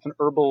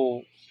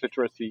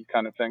citrusy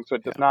kind of thing. So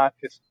it does not.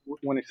 It's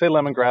when you say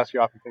lemongrass,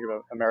 you often think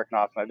of American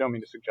hops, and I don't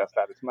mean to suggest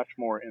that. It's much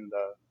more in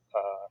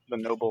the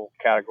noble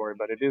category,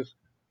 but it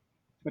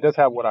does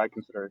have what I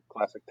consider a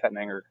classic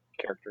Tettnanger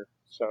character.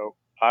 So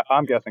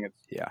I'm guessing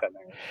it's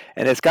Tettnanger.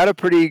 And it's got a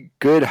pretty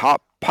good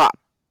hop pop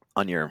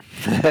on your.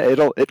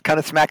 It kind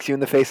of smacks you in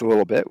the face a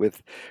little bit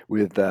with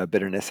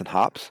bitterness and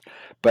hops,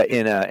 but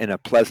in a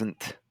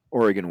pleasant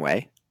Oregon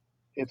way.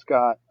 It's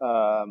got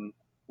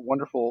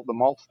wonderful. The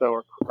malts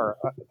though are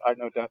I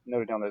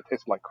noted down that it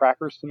tastes like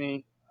crackers to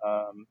me,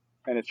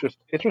 and it's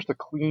just a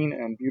clean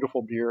and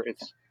beautiful beer.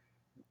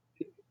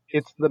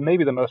 It's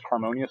maybe the most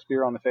harmonious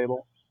beer on the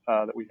table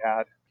that we've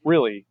had.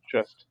 Really,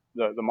 just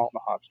the malt and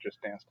the hops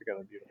just dance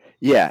together beautifully.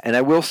 Yeah, and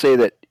I will say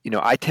that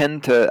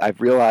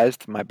I've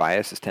realized my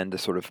biases tend to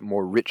sort of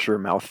more richer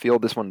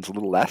mouthfeel. This one's a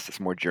little less;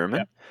 it's more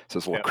German, so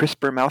it's a little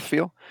crisper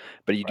mouthfeel.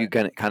 But you do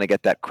kind of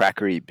get that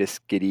crackery,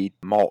 biscuity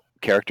malt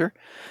character.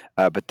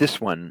 But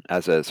this one,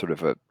 as a sort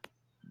of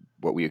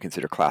what we would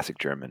consider classic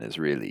German, is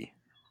really,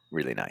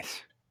 really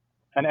nice.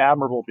 An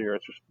admirable beer.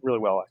 It's just really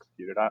well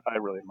executed. I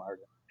really admired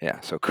it. Yeah,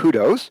 so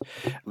kudos.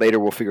 Later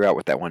we'll figure out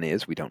what that one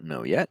is. We don't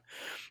know yet.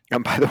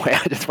 And by the way,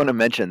 I just want to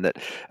mention that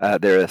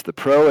there is the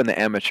pro and the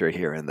amateur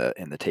here in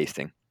the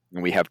tasting.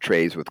 And we have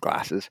trays with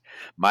glasses.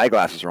 My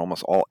glasses are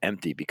almost all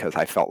empty because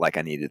I felt like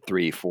I needed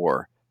 3,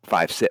 4,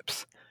 5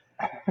 sips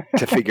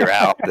to figure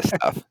out the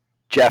stuff.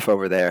 Jeff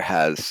over there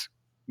has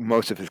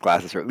most of his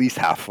glasses are at least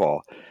half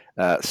full.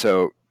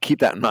 So keep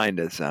that in mind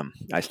as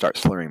I start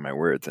slurring my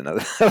words and other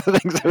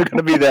things that are going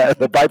to be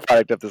the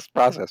byproduct of this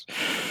process.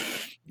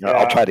 Yeah.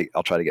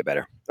 I'll try to get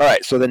better. All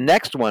right. So the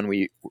next one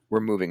we're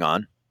moving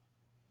on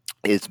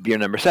is beer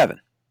number 7.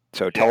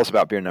 So tell us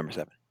about beer number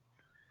 7.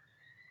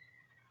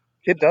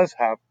 It does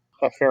have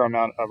a fair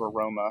amount of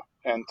aroma,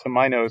 and to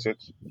my nose,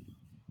 it's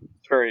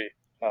very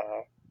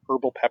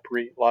herbal,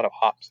 peppery, a lot of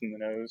hops in the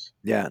nose.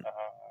 Yeah.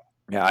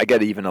 I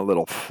get even a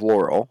little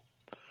floral,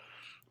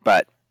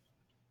 but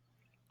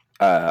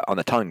on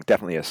the tongue,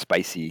 definitely a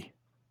spicy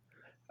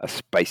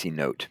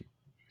note.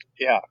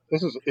 Yeah,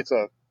 this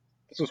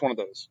is one of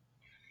those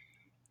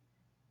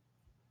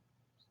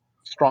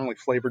strongly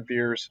flavored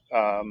beers.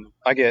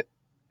 I get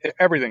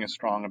everything is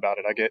strong about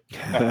it. I get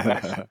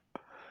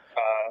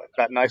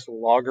that nice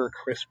lager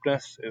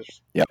crispness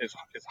is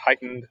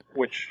heightened,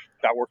 which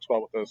that works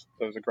well with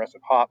those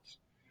aggressive hops.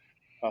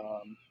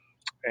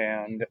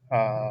 And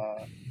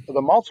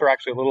the malts are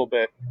actually a little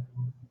bit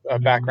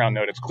background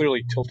note. It's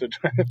clearly tilted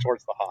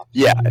towards the hops.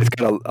 Yeah, it's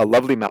got a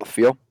lovely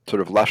mouthfeel,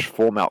 sort of lush,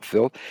 full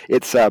mouthfeel.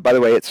 It's by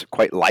the way, it's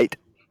quite light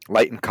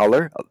in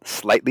color,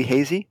 slightly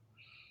hazy.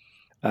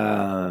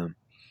 And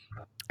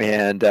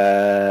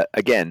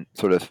again,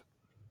 sort of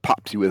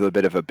pops you with a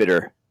bit of a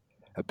bitter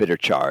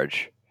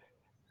charge,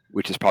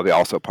 which is probably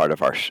also part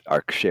of our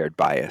shared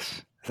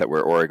bias that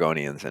we're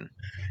Oregonians and.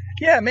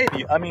 Yeah,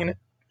 maybe. I mean,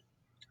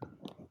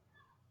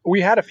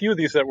 we had a few of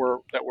these that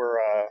were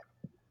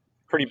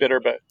pretty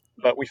bitter,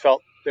 but we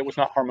felt it was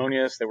not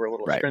harmonious. They were a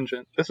little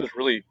astringent. This is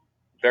really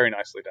very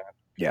nicely done.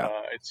 Yeah,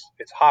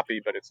 it's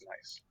hoppy, but it's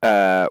nice.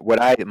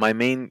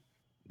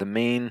 The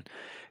main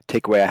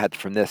takeaway I had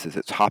from this is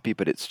it's hoppy,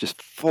 but it's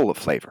just full of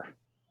flavor.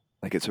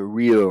 Like it's a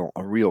real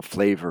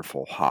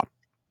flavorful hop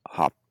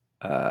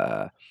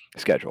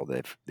schedule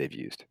they've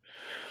used.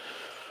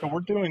 And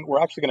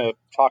we're actually going to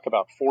talk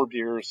about 4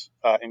 beers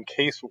in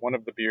case one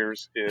of the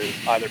beers is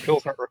either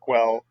Pilsner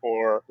Urquell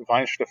or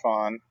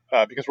Weihenstephan,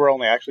 because we're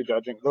only actually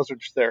judging. Those are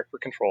just there for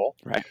control.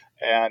 Right.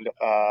 And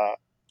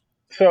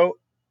so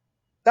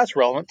that's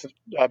relevant to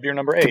beer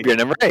number 8. Beer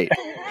number 8,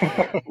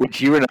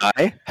 which you and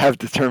I have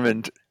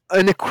determined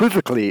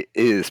unequivocally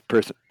is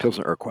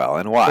Pilsner Urquell,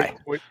 and why?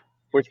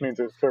 Which means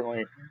it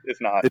certainly is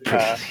not.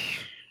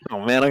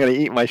 Oh man, I'm gonna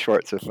eat my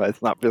shorts if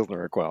it's not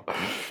Pilsner Urquell.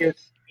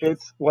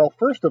 It's well.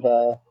 First of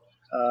all,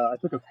 I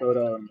took a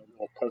photo and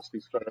we'll post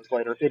these photos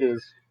later. It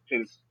is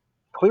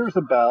clear as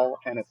a bell,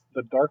 and it's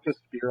the darkest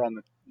beer on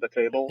the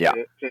table. Yeah.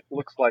 It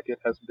looks like it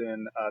has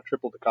been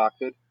triple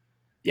decocted.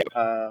 Yep.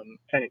 And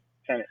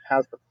it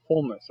has the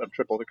fullness of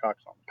triple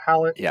decoction on the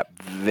palate.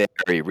 Yep.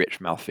 Very rich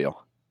mouthfeel.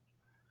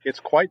 It's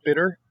quite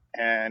bitter,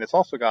 and it's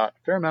also got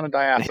a fair amount of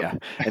diacetyl. Yeah,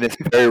 and it's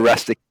very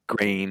rustic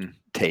grain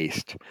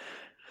taste.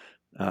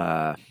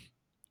 Yeah,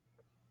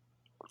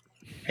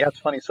 it's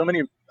funny. So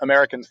many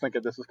Americans think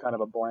of this as kind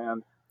of a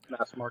bland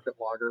mass market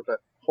lager, but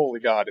holy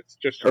God, it's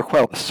just...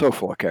 Urquell is so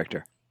full of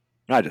character.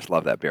 I just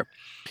love that beer.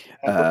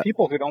 And for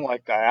people who don't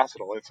like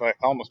diacetyl, it's like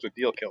almost a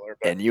deal killer.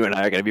 But... And you and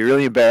I are going to be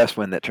really embarrassed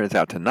when that turns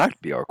out to not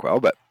be Urquell,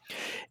 but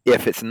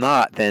if it's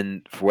not,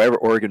 then whoever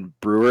Oregon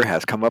brewer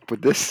has come up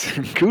with this,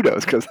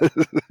 kudos. Cause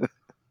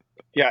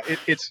yeah,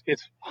 it's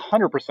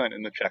 100%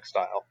 in the Czech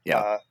style.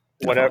 Yeah,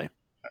 whatever.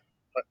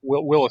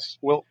 We'll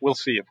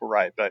see if we're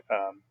right, but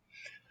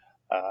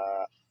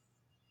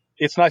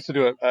it's nice to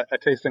do a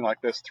tasting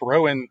like this.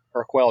 Throw in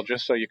Urquell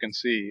just so you can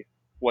see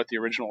what the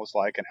original is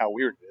like and how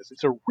weird it is.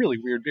 It's a really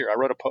weird beer. I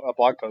wrote a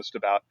blog post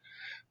about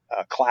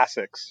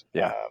classics.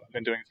 Yeah, I've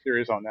been doing a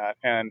series on that,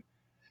 and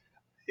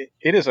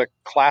it is a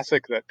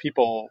classic that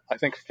people, I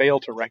think,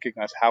 fail to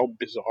recognize how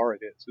bizarre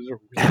it is. It's a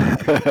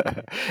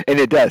really and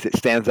it does. It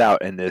stands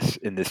out in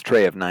this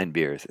tray of 9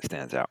 beers. It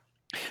stands out.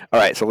 All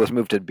right, so let's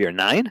move to beer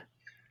 9,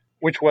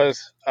 which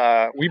was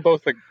we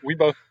both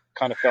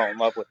kind of fell in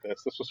love with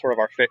this. This was sort of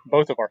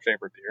both of our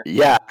favorite beer.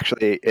 Yeah,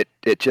 actually,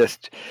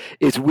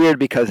 it's weird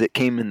because it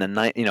came in the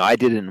night. I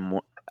did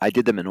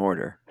them in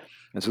order.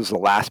 This was the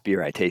last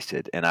beer I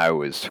tasted, and I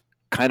was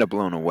kind of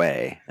blown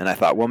away. And I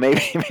thought, well,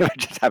 maybe I'm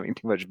just having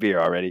too much beer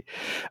already.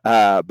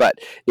 But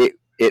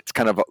it's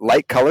kind of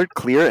light colored,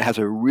 clear. It has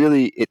it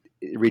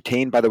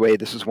retained. By the way,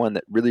 this is one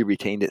that really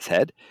retained its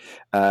head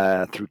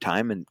through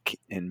time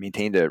and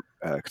maintained a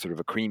sort of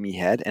a creamy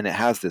head, and it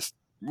has this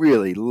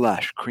really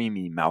lush,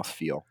 creamy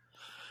mouthfeel.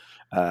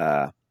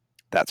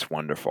 That's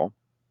wonderful.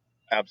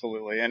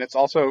 Absolutely, and it's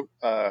also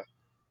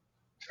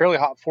fairly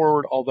hop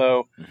forward.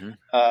 Although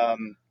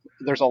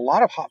there's a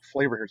lot of hop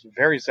flavor here. It's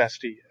very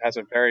zesty. It has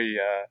a very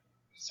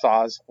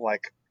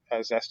Saaz-like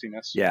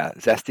zestiness. Yeah,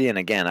 zesty, and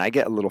again, I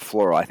get a little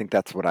floral. I think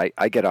that's what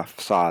I get off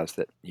Saaz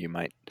that you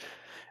might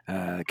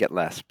get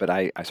less, but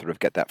I sort of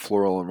get that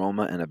floral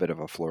aroma and a bit of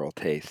a floral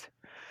taste.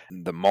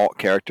 The malt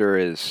character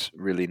is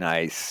really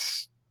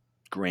nice,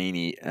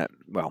 grainy,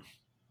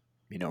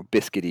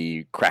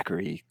 biscuity,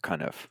 crackery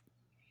kind of.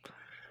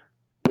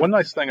 One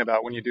nice thing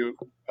about when you do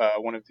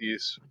one of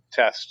these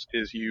tests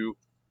is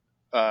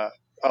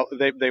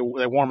they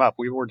warm up.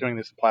 We were doing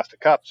this in plastic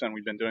cups, and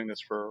we've been doing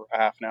this for a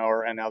half an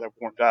hour, and now they're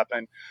warmed up.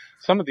 And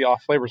some of the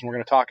off flavors, and we're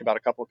going to talk about a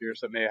couple of beers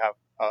that may have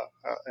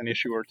an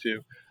issue or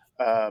two,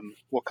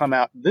 will come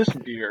out. This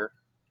beer,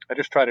 I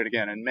just tried it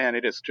again, and man,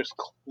 it is just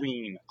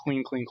clean.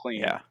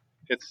 Yeah.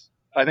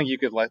 I think you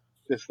could let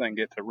this thing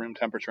get to room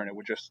temperature, and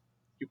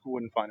you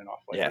wouldn't find an off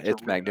flavor. Yeah,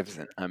 it's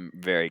magnificent. I'm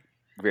very,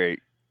 very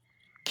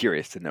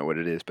curious to know what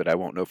it is, but I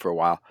won't know for a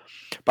while.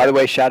 By the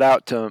way, shout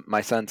out to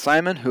my son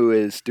Simon, who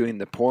is doing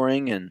the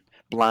pouring and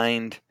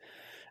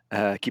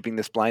keeping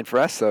this blind for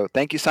us. So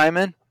thank you,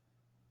 Simon.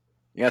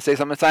 You gonna say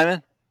something,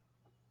 Simon?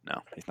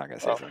 No, he's not gonna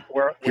say something.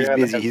 He's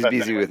busy. He's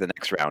busy with the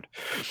next round.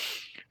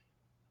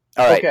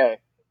 All right. Okay.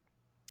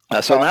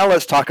 So now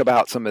let's talk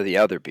about some of the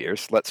other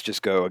beers. Let's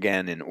just go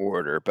again in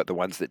order, but the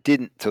ones that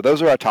didn't. So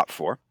those are our top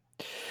 4.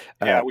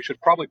 Yeah, we should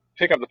probably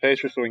pick up the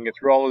pace so we can get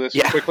through all of this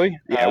quickly.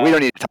 Yeah, we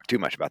don't need to talk too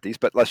much about these,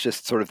 but let's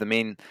just sort of the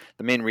main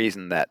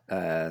reason that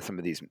some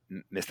of these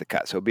missed the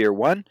cut. So beer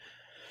 1.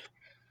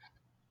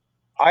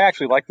 I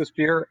actually like this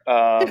beer.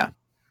 Yeah.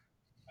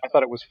 I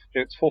thought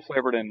it's full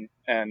flavored and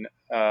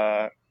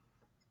it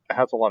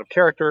has a lot of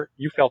character.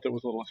 You felt it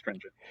was a little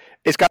astringent.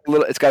 It's got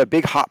a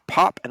big hop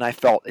pop, and I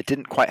felt it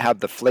didn't quite have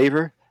the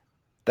flavor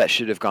that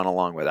should have gone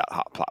along with that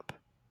hop pop.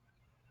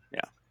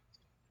 Yeah.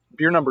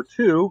 Beer number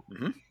 2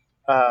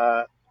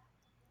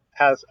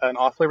 has an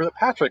off flavor that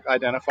Patrick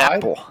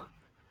identified. Apple.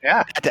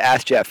 Yeah. I had to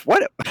ask Jeff,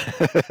 what?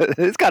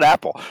 It's got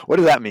apple. What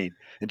does that mean?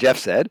 And Jeff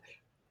said,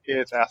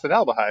 it's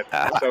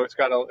acetaldehyde. So it's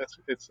got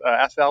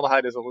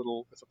acetaldehyde is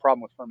it's a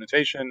problem with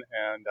fermentation,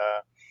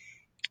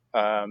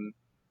 and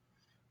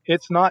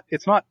it's not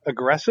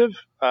aggressive.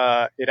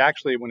 It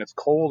actually, when it's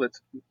cold,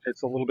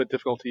 it's a little bit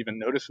difficult to even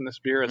notice in this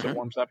beer. As it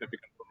warms up, it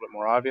becomes a little bit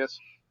more obvious.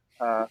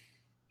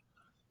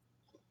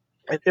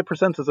 It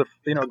presents as a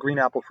green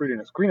apple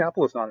fruitiness. Green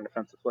apple is not an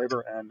offensive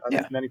flavor, and I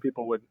think many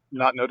people would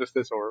not notice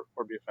this or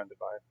be offended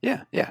by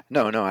it. Yeah.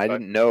 No, I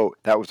didn't know.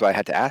 That was why I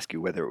had to ask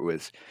you whether it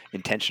was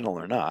intentional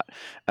or not.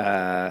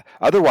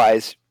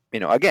 Otherwise,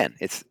 again,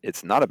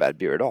 it's not a bad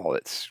beer at all.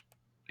 It's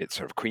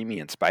sort of creamy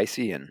and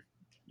spicy, and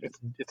It's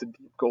a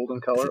deep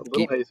golden color, a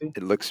little hazy.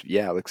 It looks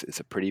it's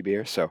a pretty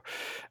beer. So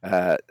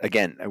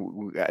again,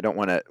 I don't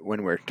want to,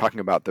 when we're talking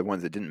about the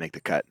ones that didn't make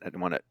the cut, I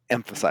don't want to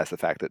emphasize the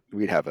fact that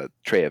we'd have a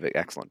tray of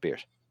excellent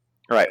beers.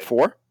 All right,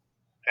 4.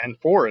 And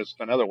 4 is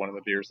another one of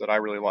the beers that I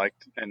really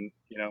liked, and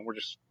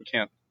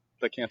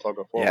they can't all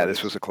go forward. Yeah,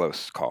 this was a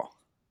close call.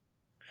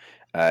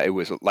 It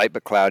was light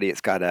but cloudy.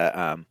 It's got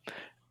a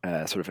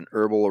sort of an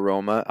herbal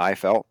aroma, I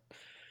felt.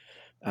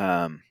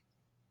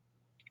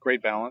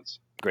 Great balance.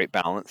 Great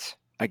balance.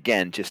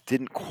 Again, just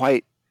didn't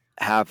quite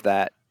have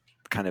that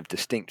kind of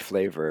distinct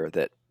flavor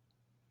that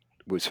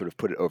would sort of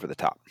put it over the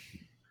top.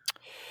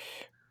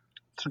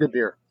 It's a good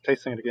beer.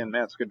 Tasting it again,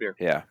 man, it's a good beer.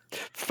 Yeah.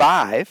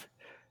 5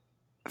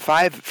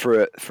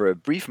 for a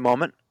brief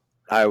moment,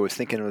 I was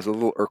thinking it was a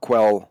little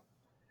Urquell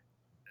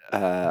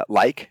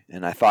like,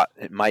 and I thought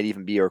it might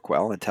even be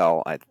Urquell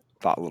until I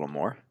thought a little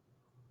more.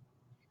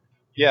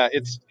 Yeah,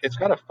 it's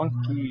got a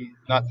funky,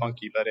 not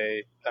funky, but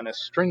an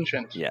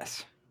astringent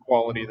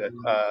quality that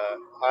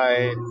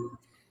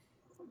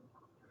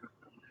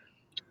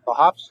the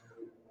hops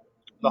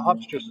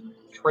just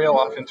trail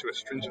off into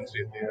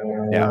astringency at the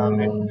end. Yeah.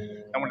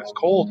 And when it's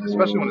cold,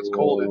 especially when it's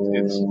cold,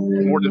 it's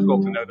more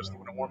difficult to notice.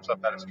 When it warms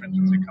up, that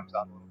astringency comes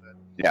out a little bit.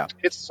 Yeah.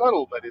 It's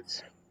subtle, but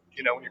it's,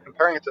 when you're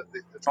comparing it to,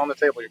 it's on the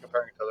table, you're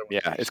comparing it to other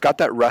ones. Yeah, it's got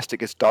that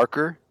rustic, it's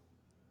darker.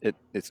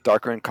 It's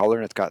darker in color,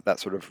 and it's got that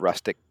sort of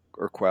rustic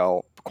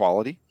Urquell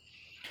quality.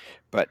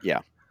 But yeah,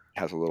 it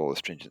has a little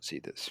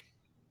astringency.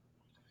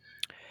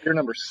 Beer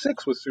number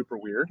 6 was super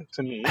weird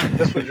to me.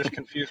 This one just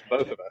confused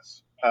both of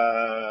us.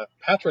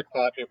 Patrick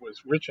thought it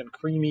was rich and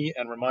creamy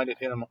and reminded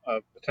him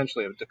of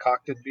potentially a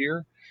decocted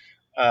beer.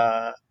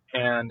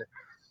 And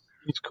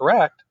he's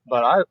correct,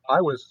 but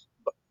I was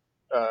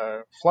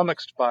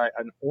flummoxed by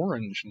an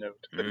orange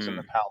note that was in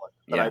the palate.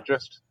 But I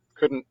just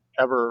couldn't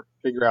ever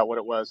figure out what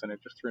it was, and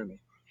it just threw me.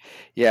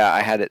 Yeah,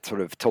 I had it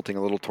sort of tilting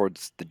a little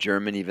towards the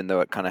German, even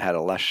though it kind of had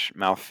a lush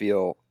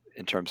mouthfeel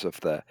in terms of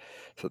the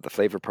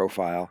flavor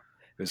profile.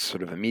 It was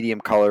sort of a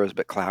medium color, it was a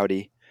bit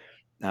cloudy.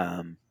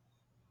 Yeah.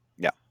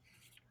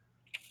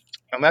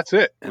 And that's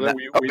it.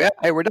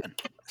 Hey, we're done.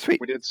 Sweet.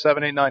 We did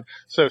 7, 8, 9.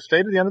 So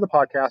stay to the end of the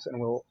podcast, and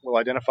we'll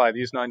identify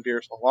these 9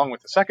 beers along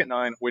with the second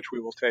 9, which we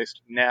will taste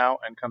now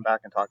and come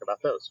back and talk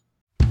about those.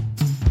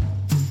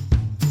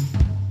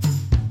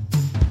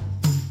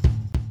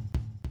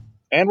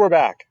 And we're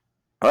back.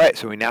 All right,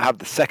 so we now have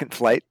the second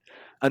flight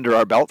under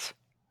our belts.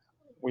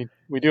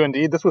 We do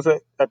indeed. This was a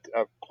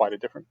quite a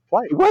different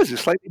flight. It was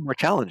slightly more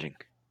challenging,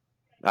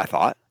 I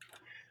thought.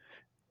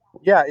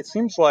 Yeah, it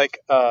seems like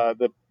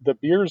the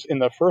beers in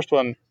the first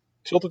one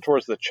tilted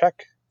towards the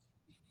Czech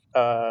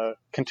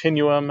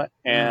continuum,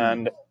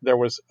 and there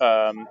was they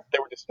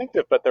were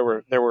distinctive, but they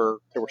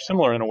were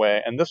similar in a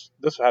way. And this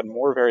had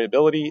more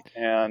variability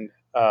and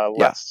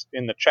less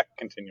in the Czech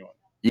continuum.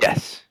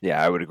 Yes.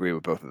 Yeah, I would agree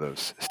with both of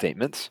those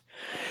statements.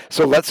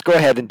 So let's go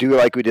ahead and do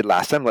like we did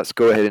last time. Let's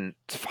go ahead and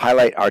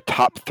highlight our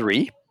top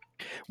 3.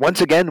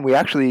 Once again, we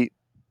actually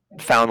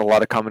found a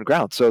lot of common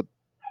ground. So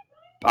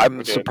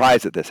I'm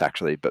surprised at this,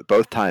 actually, but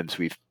both times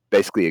we've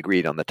basically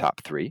agreed on the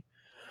top 3.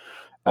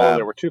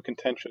 There were 2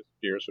 contentious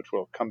beers, which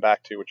we'll come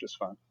back to, which is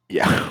fun.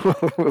 Yeah,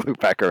 we'll loop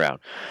back around.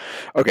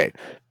 Okay,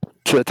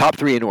 so the top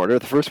 3 in order.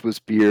 The first was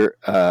beer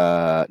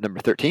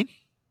number 13.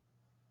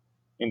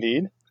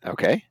 Indeed.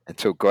 Okay, and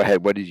so go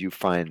ahead. What did you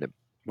find?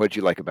 What did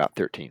you like about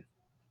 13?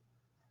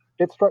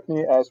 It struck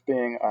me as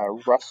being a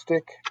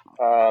rustic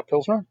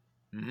Pilsner,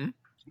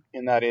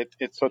 in that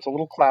it's a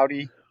little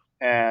cloudy,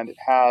 and it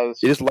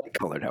is light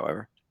colored,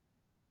 however.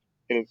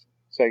 It is.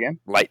 Say again.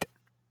 Light.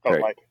 Oh,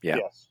 light. Yeah.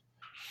 Yes.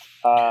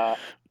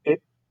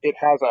 It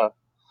has a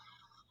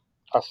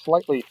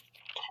slightly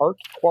tart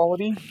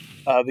quality.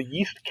 The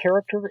yeast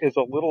character is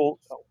a little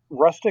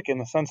rustic in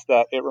the sense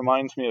that it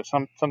reminds me of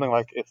something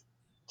like if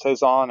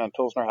Saison and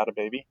Pilsner had a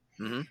baby.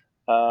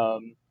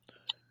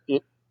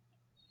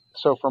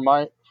 So for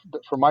my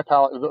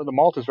palate, the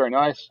malt is very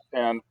nice,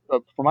 and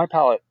for my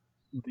palate,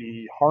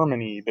 the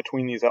harmony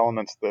between these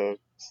elements, the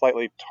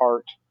slightly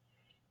tart,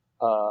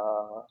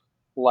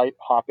 light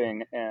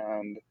hopping,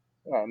 and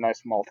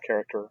nice malt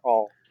character,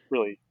 all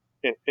really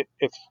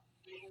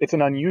it's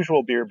an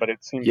unusual beer, but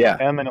it seems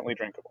eminently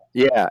drinkable.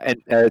 Yeah,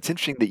 and it's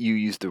interesting that you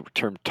used the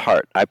term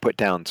tart. I put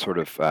down sort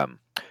of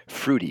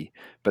fruity,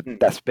 but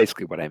that's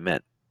basically what I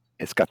meant.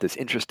 It's got this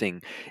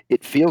interesting,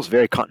 it feels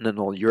very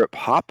continental Europe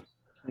hop,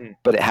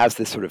 but it has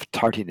this sort of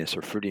tartiness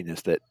or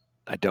fruitiness that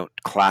I don't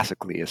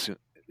classically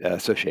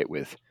associate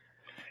with.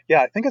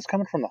 Yeah, I think it's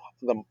coming from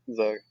the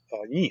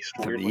yeast.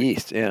 From the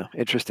yeast, yeah,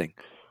 interesting.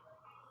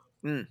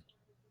 And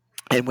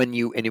when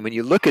you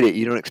look at it,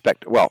 you don't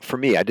expect. Well, for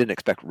me, I didn't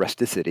expect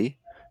rusticity,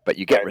 but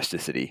you get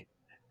rusticity,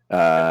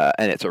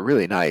 and it's a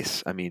really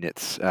nice. I mean,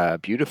 it's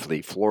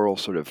beautifully floral,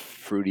 sort of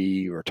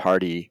fruity or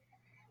tarty.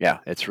 Yeah,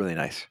 it's really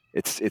nice.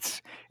 It's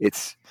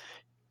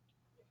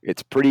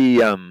pretty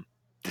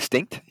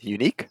distinct,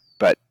 unique,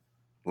 but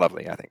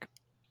lovely, I think.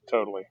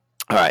 Totally.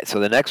 All right, so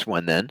the next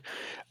one then,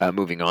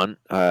 moving on,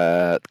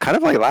 kind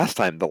of like last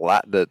time,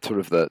 the sort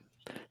of the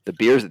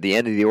beers at the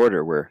end of the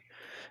order were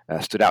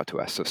stood out to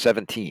us. So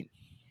 17.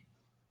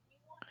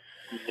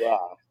 Yeah.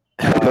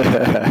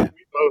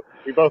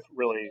 We both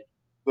really.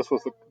 This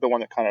was the one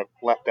that kind of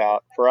leapt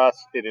out for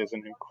us. It is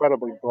an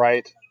incredibly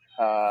bright,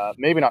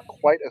 maybe not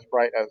quite as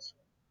bright as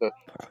the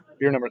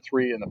beer number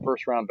 3 in the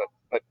first round,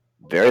 but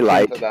Very akin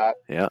light. to that.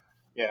 Yeah.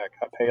 Yeah,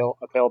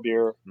 a pale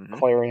beer, Mhm.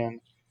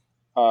 Clarion.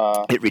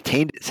 It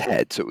retained its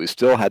head, so it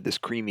still had this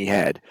creamy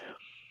head,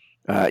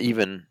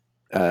 even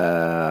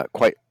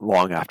quite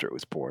long after it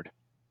was poured.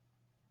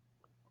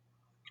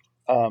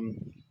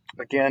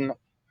 Again,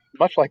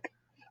 much like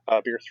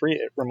beer 3,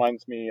 it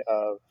reminds me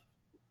of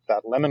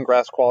that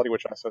lemongrass quality,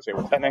 which I associate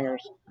with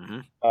Tettnangers.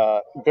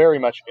 Very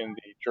much in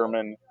the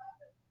German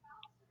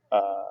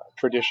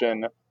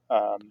tradition.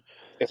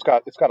 It's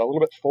got a little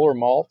bit fuller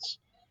malts,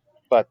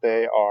 but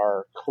they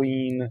are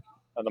clean.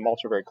 The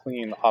malts are very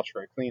clean. The hops are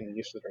very clean. The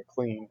yeast is very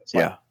clean. It's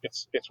like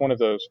it's one of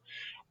those.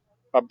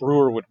 A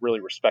brewer would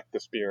really respect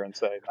this beer and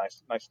say,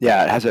 nice.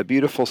 Yeah, it has a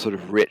beautiful sort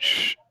of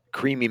rich,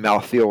 creamy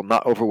mouthfeel,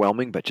 not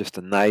overwhelming, but just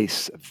a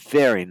nice,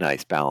 very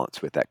nice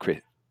balance with that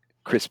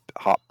crisp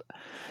hop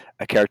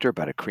character,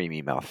 but a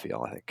creamy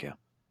mouthfeel, I think.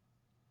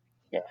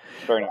 Yeah,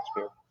 very nice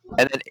beer.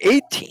 And then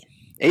 18.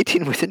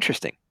 18 was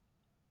interesting.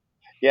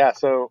 Yeah,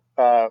 so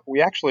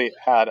we actually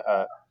had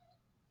a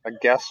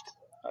guest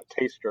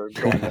taster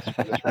join us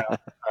for this round.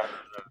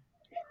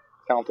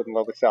 Talented and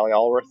lovely Sally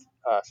Allworth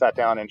sat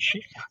down, and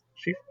she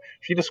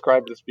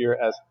described this beer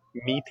as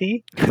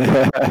meaty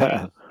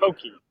and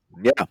smoky.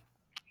 Yeah.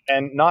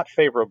 And not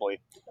favorably.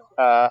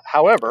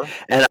 However,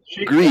 and I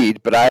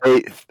agreed, but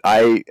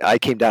I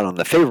came down on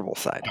the favorable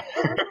side.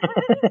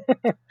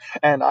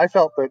 And I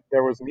felt that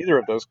there was neither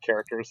of those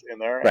characters in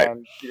there, right.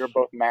 And you're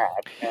both mad.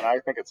 And I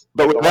think it's.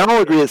 But we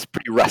all agree it's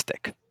pretty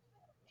rustic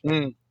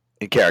in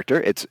character.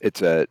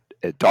 It's a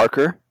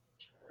darker.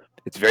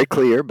 It's very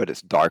clear, but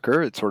it's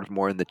darker. It's sort of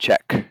more in the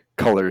Czech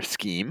color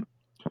scheme.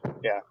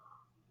 Yeah.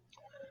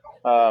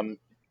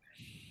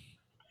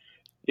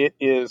 It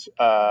is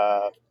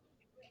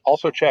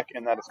also Czech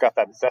in that it's got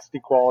that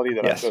zesty quality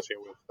that I associate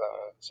with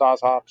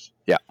Saaz hops.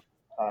 Yeah.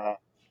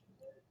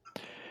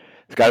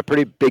 It's got a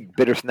pretty big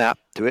bitter snap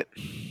to it.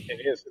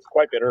 It is. It's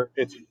quite bitter.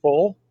 It's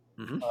full.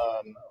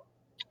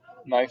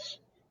 Nice.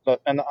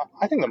 And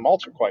I think the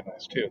malts are quite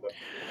nice too.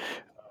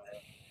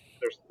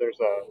 There's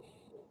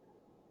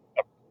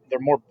they're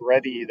more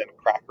bready than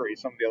crackery.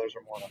 Some of the others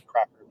are more like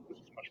cracker. This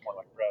is much more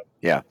like bread.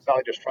 Yeah.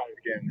 Sally just tried it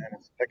again, and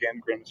it's again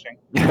grimacing.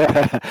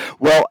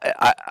 Well,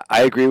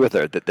 I agree with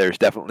her that there's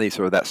definitely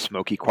sort of that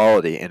smoky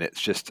quality, and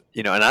it's just,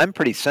 and I'm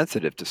pretty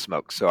sensitive to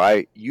smoke, so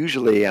I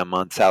usually am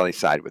on Sally's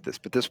side with this,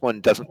 but this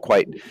one doesn't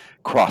quite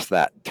cross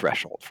that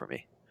threshold for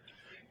me.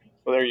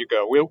 Well, there you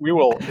go. We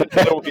will.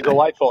 It will be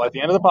delightful at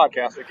the end of the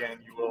podcast. Again,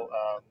 you will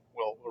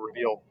we'll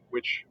reveal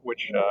which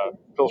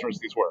filters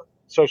these were.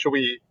 So, should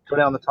we go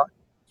down the top?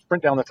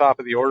 Sprint down the top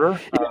of the order.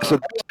 So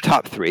that's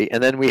top 3,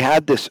 and then we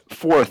had this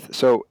fourth.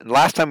 So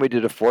last time we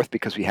did a fourth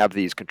because we have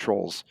these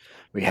controls.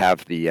 We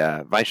have the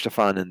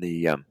Weihenstephan and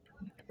the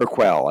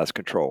Urquell as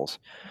controls.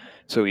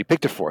 So we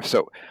picked a fourth.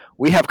 So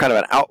we have kind of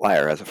an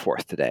outlier as a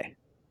fourth today,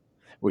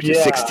 which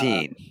is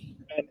 16.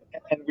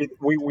 And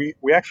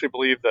we actually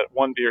believe that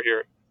one beer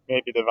here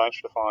may be the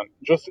Weihenstephan,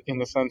 just in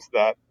the sense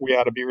that we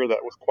had a beer that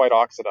was quite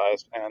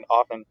oxidized, and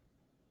often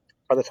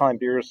by the time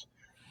beers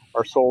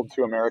are sold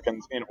to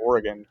Americans in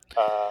Oregon,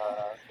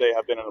 they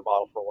have been in a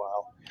bottle for a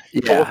while.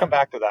 Yeah. So we'll come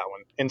back to that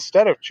one.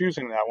 Instead of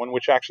choosing that one,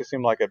 which actually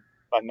seemed like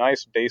a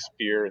nice base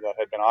beer that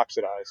had been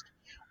oxidized,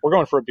 we're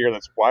going for a beer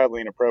that's wildly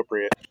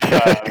inappropriate.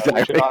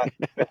 Exactly.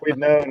 If we'd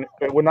known,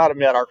 it would not have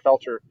met our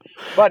filter.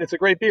 But it's a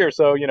great beer,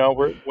 so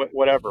we're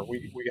whatever.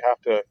 We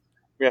have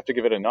to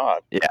give it a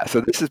nod. Yeah.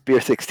 So this is beer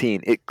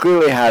 16. It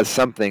clearly has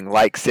something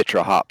like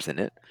Citra hops in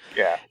it.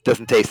 Yeah. It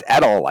doesn't taste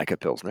at all like a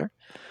Pilsner.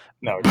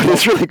 No, but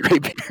it's really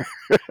great beer.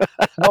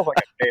 It smells like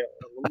a pale,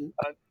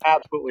 an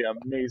absolutely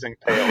amazing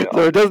pale.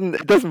 So it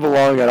doesn't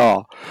belong at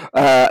all.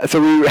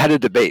 So we had a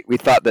debate. We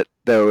thought that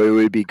though it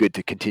would be good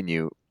to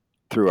continue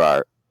through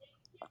our.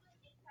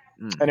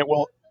 And it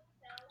will.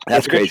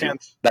 That's crazy.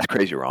 That's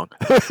crazy wrong.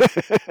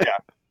 Yeah.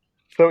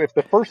 So if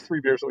the first 3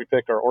 beers that we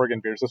picked are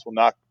Oregon beers, this will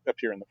not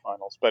appear in the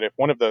finals. But if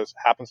one of those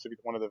happens to be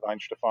one of the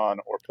Weihenstephan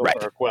or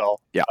Pilsner or Urquell,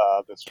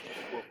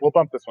 we'll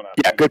bump this one up.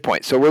 Yeah, good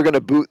point. So we're going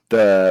to boot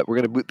the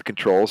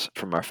controls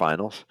from our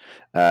finals.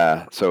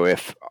 So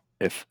if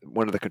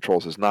one of the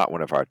controls is not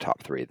one of our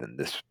top 3, then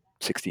this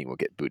 16 will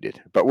get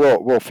booted. But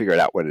we'll figure it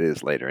out what it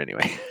is later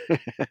anyway.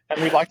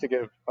 And we'd like to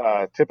give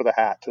tip of the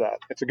hat to that.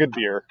 It's a good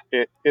beer.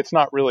 It's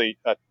not really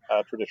a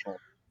traditional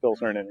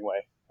Pilsner in any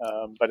way.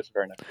 But it's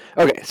very nice.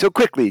 Okay, so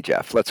quickly,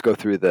 Jeff, let's go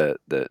through the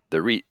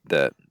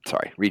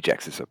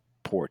rejects is a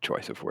poor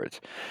choice of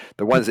words.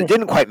 The ones that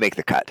didn't quite make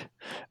the cut.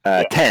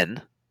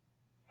 10.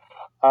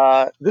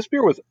 This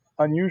beer was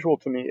unusual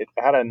to me. It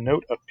had a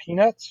note of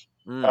peanuts.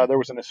 There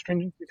was an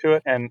astringency to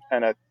it and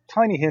a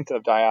tiny hint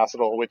of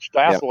diacetyl, which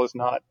diacetyl is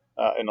not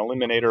an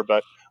eliminator,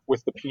 but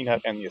with the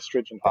peanut and the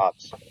astringent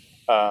hops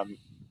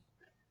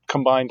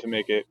combined to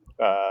make it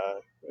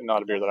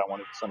not a beer that I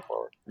wanted to send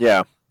forward.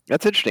 Yeah,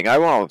 that's interesting. I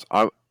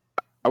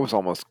was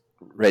almost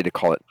ready to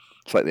call it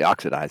slightly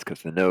oxidized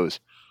because the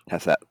nose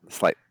has that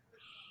slight.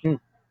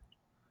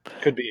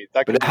 Could be.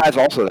 That But could it has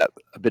also that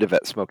a bit of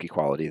that smoky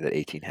quality that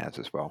 18 has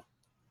as well.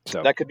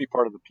 So that could be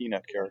part of the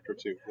peanut character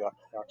too, the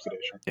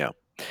oxidation. Yeah. All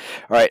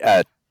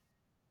right.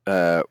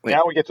 Wait.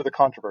 Now we get to the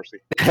controversy.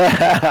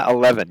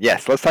 11.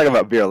 Yes, let's talk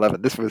about beer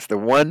 11. This was the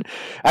one.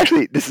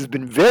 Actually, this has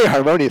been very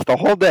harmonious the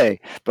whole day.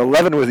 But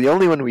 11 was the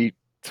only one we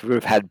sort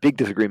of had big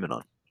disagreement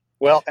on.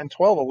 Well, and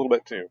 12 a little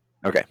bit too.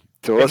 Okay,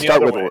 so let's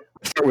start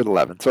with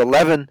 11. So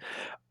 11,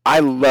 I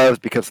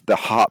loved because the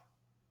hop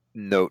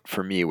note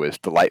for me was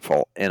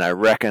delightful, and I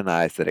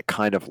recognized that it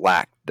kind of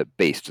lacked the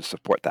base to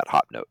support that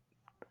hop note.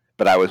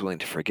 But I was willing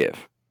to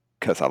forgive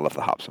because I love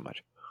the hop so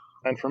much.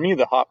 And for me,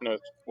 the hop note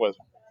was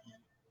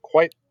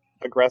quite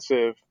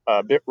aggressive,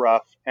 a bit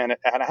rough, and it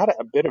had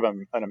a bit of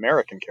an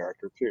American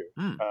character too.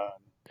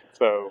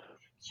 So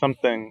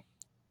something,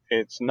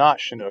 it's not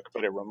Chinook,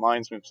 but it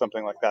reminds me of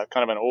something like that,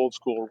 kind of an old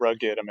school,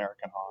 rugged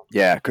American hop.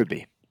 Yeah, could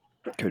be.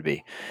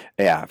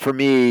 Yeah, for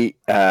me,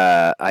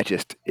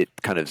 it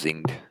kind of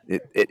zinged.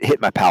 It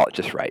hit my palate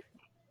just right.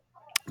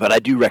 But I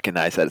do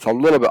recognize that it's a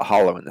little bit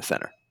hollow in the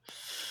center.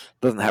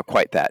 Doesn't have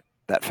quite that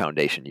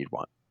foundation you'd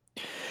want.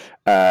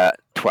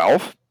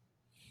 12.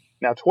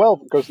 Now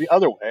 12 goes the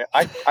other way.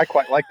 I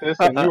quite like this,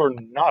 and you are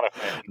not a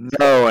fan.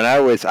 No, and I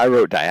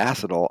wrote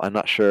diacetyl. I'm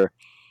not sure.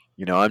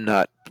 I'm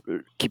not.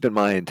 Keep in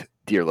mind,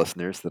 dear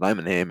listeners, that I'm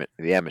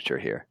the amateur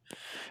here.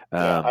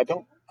 I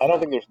don't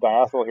think there's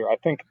diacetyl here. I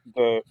think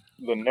the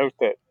note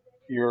that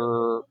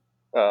you're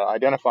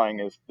identifying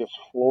is this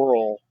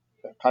floral,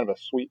 kind of a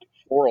sweet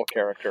floral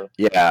character.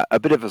 Yeah, a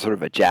bit of a sort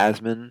of a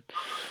jasmine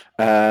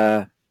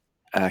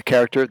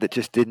character that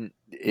just didn't.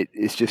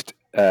 It's just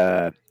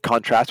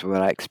contrast with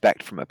what I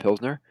expect from a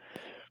Pilsner.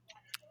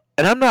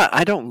 And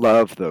I don't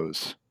love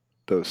those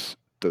notes,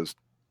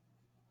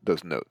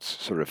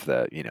 sort of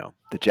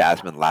the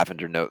jasmine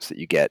lavender notes that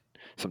you get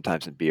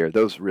sometimes in beer.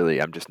 Those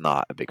really, I'm just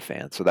not a big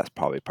fan. So that's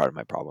probably part of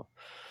my problem.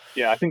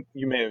 Yeah, I think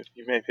you may have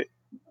hit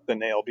the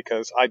nail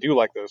because I do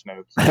like those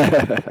notes.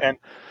 and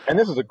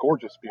this is a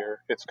gorgeous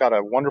beer. It's got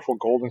a wonderful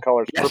golden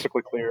color. It's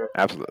perfectly clear.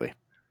 Absolutely.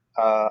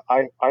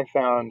 I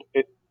found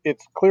it.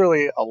 It's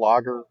clearly a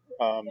lager.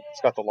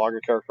 It's got the lager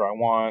character I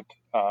want.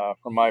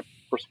 From my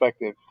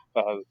perspective,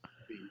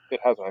 it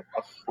has a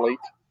slate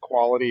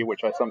quality,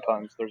 which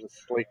there's a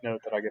slate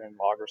note that I get in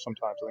lager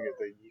sometimes. I think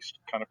the yeast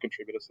kind of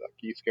contributes to that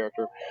yeast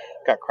character.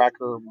 Got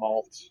cracker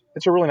malts.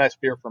 It's a really nice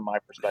beer from my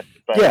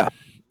perspective. But, yeah,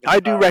 I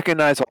do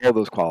recognize all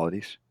those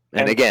qualities.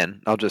 And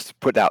again, I'll just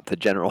put out the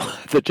general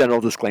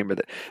disclaimer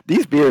that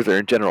these beers are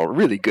in general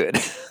really good.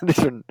 these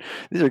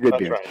are good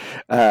beers.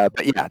 Right.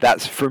 But yeah,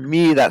 that's for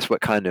me. That's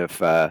what kind of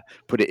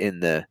put it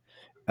in the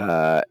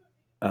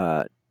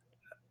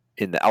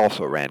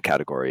also ran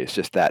category. It's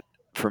just that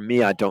for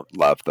me, I don't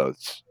love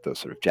those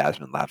sort of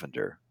jasmine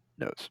lavender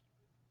notes.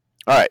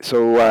 All right,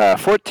 so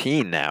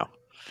 14 now.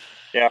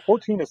 Yeah,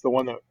 14 is the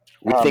one that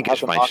we think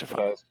is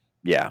oxidized.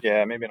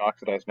 Yeah, maybe an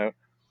oxidized note.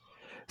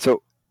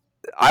 So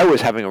I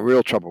was having a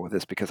real trouble with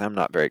this because I'm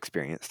not very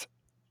experienced.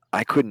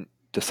 I couldn't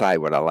decide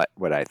what I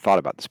thought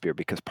about this beer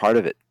because part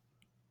of it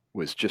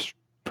was just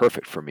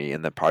perfect for me,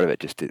 and then part of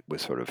it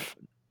was sort of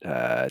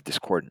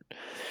discordant.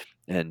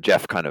 And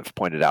Jeff kind of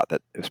pointed out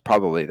that it was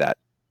probably the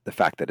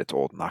fact that it's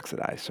old and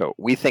oxidized. So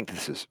we think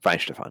this is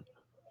Weihenstephan.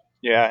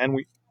 Yeah, and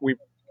we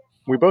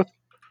both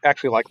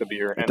actually like the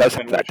beer. It does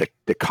have that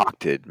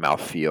decocted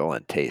mouthfeel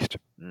and taste.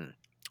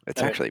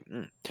 It's actually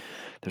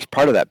there's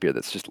part of that beer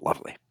that's just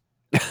lovely.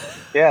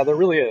 Yeah, there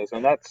really is,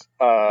 and that's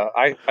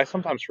I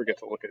sometimes forget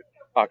to look at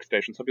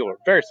oxidation. Some people are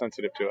very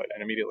sensitive to it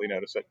and immediately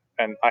notice it,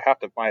 and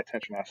my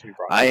attention has to be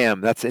brought. I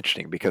am. That's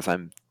interesting because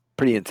I'm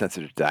pretty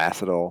insensitive to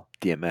diacetyl,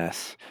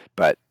 DMS,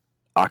 but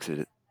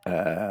oxidization,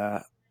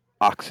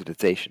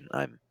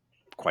 I'm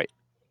quite.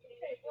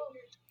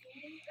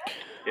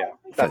 Yeah,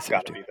 that's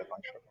got to be the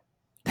function.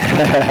 All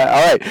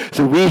right,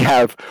 so we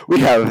have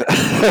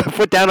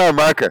put down our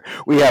marker.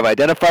 We have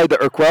identified the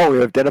Urquell. We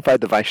have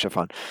identified the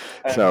Weihenstephan.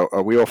 So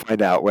we will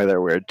find out whether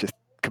we're just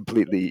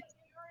completely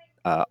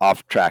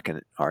off track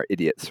and are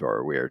idiots,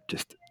 or we're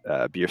just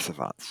beer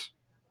savants.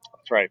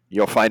 That's right.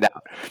 You'll find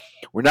out.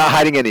 We're not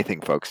hiding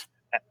anything, folks.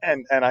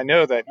 And I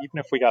know that even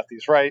if we got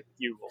these right,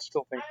 you will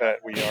still think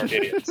that we are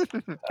idiots.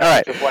 All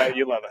right. Which is why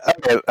you love us.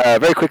 Okay,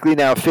 very quickly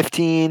now,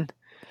 15.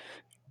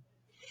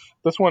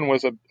 This one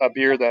was a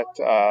beer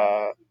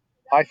that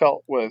I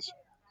felt was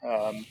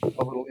a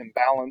little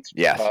imbalanced.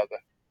 Yes.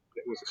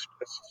 It was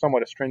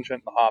somewhat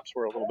astringent. The hops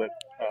were a little bit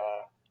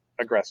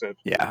aggressive.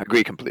 Yeah, I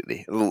agree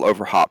completely. A little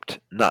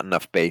overhopped, not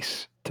enough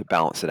base to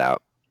balance it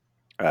out.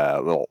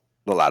 A little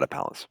out of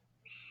balance.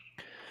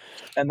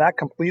 And that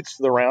completes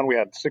the round. We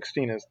had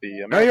 16 as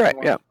the American you're right.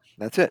 one. Yeah,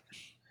 that's it.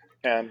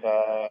 And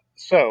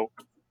so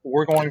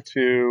we're going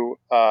to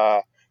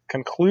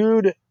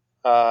conclude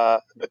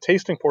the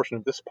tasting portion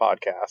of this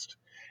podcast,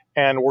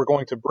 and we're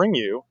going to bring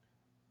you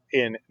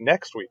in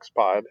next week's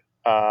pod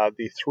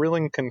the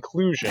thrilling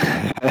conclusion.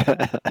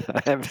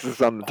 Emphasis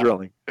on the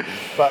thrilling.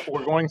 But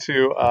we're going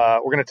to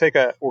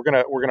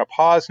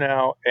pause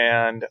now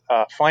and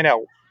find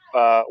out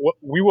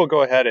we will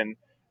go ahead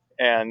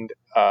and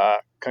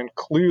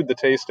conclude the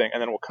tasting,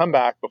 and then we'll come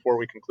back before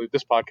we conclude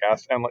this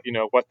podcast and let you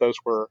know what those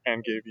were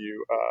and give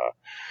you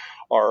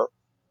our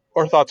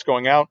thoughts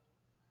going out.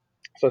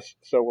 So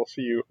we'll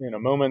see you in a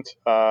moment,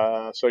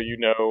 so you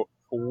know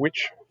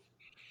which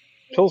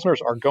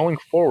Pilsners are going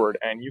forward,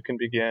 and you can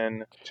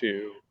begin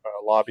to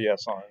lobby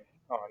us on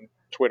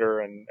Twitter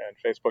and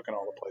Facebook and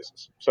all the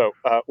places. So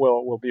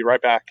we'll be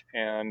right back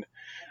and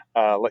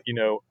let you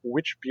know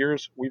which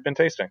beers we've been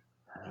tasting.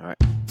 All right.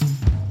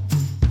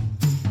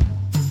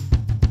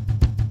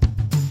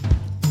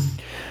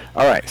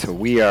 All right, so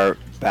we are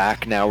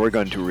back now. We're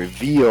going to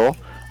reveal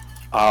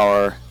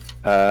our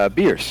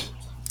beers,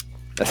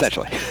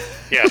 essentially.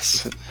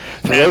 Yes.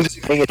 For those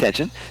paying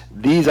attention,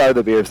 these are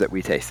the beers that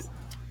we tasted.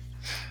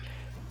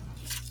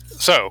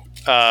 So,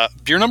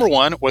 beer number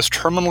 1 was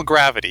Terminal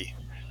Gravity.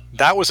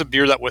 That was a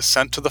beer that was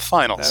sent to the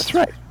finals. That's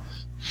right.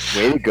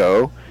 Way to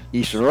go,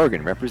 Eastern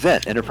Oregon.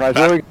 Represent Enterprise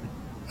Oregon.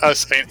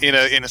 Us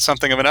in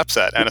something of an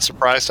upset and a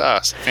surprise to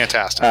us.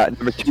 Fantastic.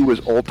 Number 2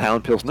 was Old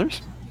Town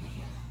Pilsners.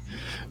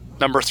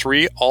 Number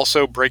 3,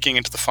 also breaking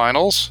into the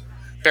finals,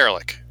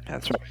 Berlik.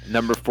 That's right.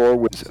 Number 4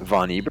 was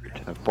Von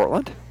Ebert of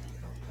Portland.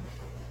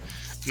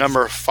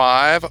 Number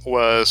 5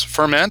 was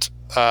Ferment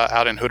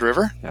out in Hood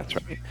River. That's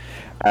right.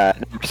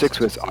 Number 6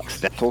 was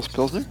Occidental's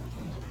Pilsner.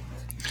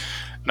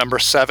 Number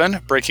 7,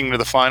 breaking into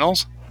the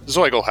finals,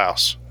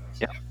 Zeugelhaus.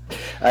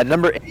 Yeah.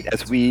 Number 8,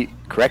 as we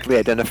correctly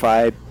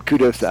identified,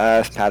 kudos to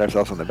us, pat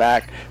ourselves on the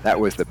back, that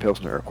was the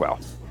Pilsner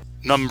Urquell.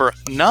 Number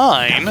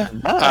 9,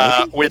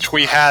 which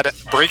we had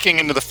breaking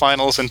into the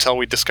finals until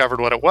we discovered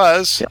what it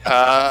was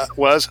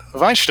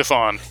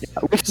Weihenstephan.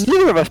 Which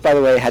neither of us, by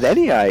the way, had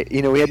any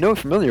we had no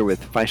familiar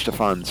with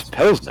Weihenstephan's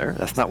Pilsner.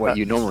 That's not what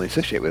you normally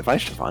associate with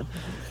Weihenstephan.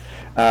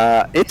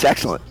 It's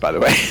excellent, by the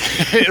way.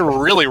 It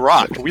really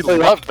rocked. We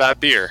loved that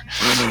beer.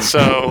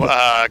 So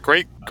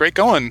great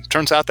going.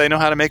 Turns out they know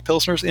how to make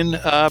Pilsners in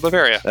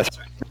Bavaria. That's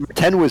right. Number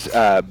 10 was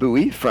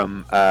Bowie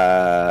from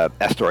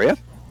Astoria.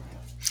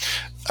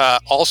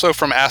 Also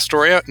from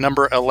Astoria,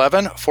 number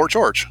 11, Fort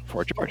George.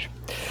 Fort George.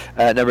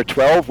 Number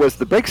 12 was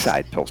the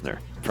Breakside Pilsner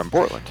from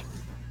Portland.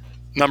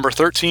 Number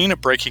 13,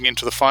 breaking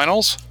into the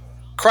finals,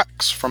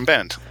 Crux from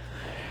Bend.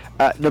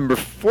 Number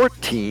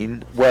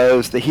 14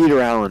 was the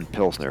Heater Allen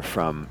Pilsner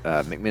from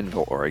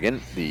McMinnville,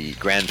 Oregon, the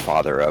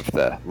grandfather of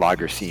the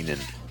lager scene in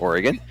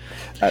Oregon.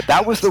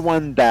 That was the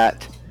one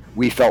that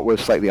we felt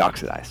was slightly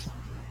oxidized.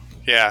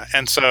 Yeah,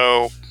 and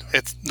so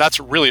that's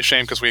really a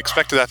shame because we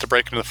expected that to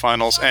break into the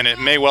finals, and it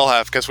may well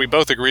have because we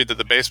both agreed that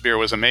the base beer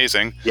was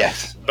amazing.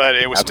 Yes, but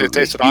it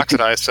tasted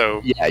oxidized.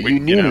 So you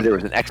knew there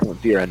was an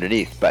excellent beer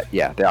underneath, but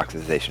yeah, the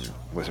oxidization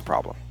was a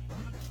problem.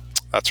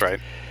 That's right.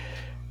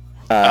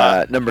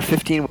 Number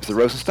 15 was the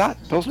Rosenstadt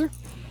Pilsner.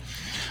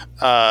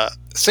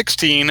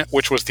 16,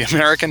 which was the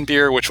American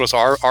beer, which was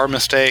our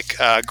mistake.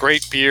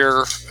 Great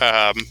beer,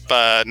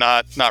 but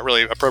not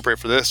really appropriate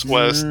for this,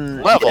 was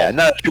Level. Yeah,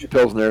 not a true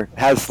Pilsner.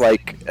 Has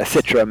like a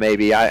Citra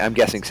maybe. I'm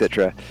guessing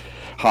Citra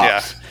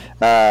hops.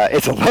 Yeah.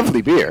 It's a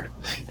lovely beer.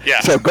 Yeah.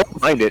 So go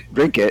find it,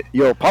 drink it.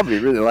 You'll probably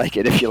really like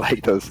it if you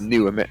like those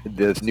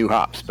new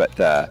hops.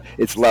 But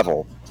it's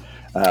Level.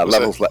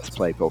 Level's Let's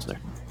Play Pilsner.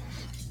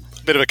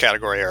 Bit of a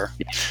category error.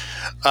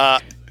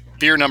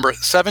 Beer number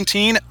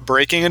 17,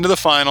 breaking into the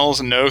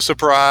finals. No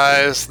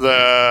surprise,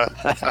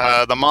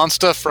 the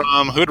monster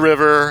from Hood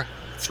River,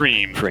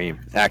 Threem.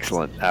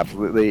 Excellent,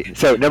 absolutely.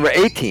 So number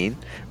 18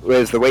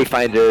 was the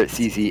Wayfinder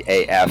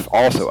CZAF,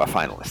 also a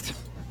finalist.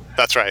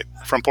 That's right,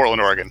 from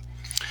Portland, Oregon.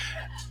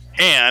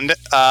 And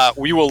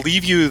we will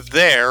leave you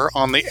there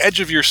on the edge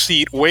of your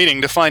seat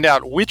waiting to find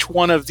out which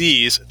one of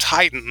these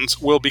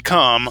titans will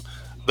become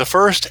the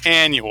first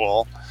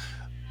annual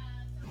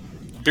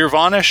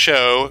Beervana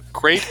Show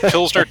Great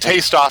Pilsner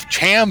Taste-Off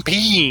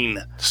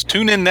Champion.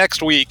 Tune in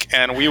next week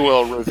and we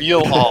will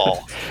reveal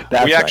all.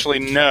 We actually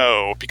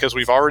know because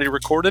we've already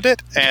recorded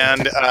it,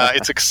 and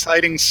it's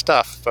exciting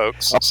stuff,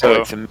 folks.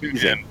 So it's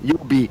amazing.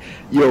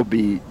 You'll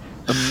be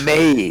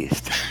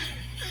amazed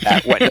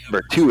at what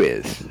number 2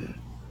 is.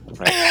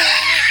 Right.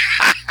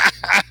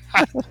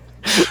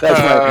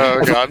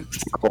 God.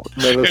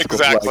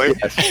 Exactly.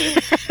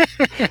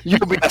 Yes.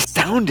 You'll be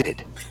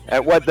astounded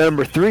at what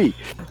number 3.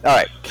 All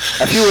right.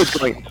 A few words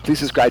going. Please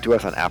subscribe to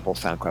us on Apple,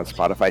 SoundCloud,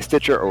 Spotify,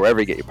 Stitcher, or wherever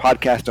you get your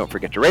podcasts. Don't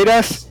forget to rate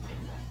us.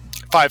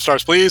 5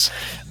 stars, please.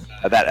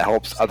 That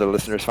helps other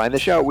listeners find the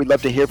show. We'd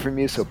love to hear from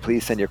you, so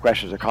please send your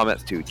questions or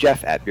comments to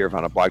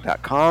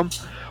jeff@beervanablog.com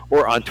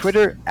or on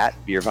Twitter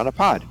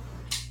 @beervanapod.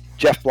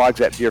 Jeff blogs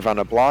at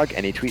beervanablog,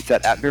 and he tweets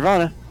at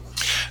 @beervana.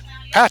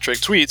 Patrick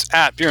tweets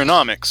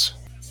 @Beeronomics.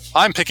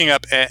 I'm picking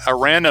up a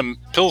random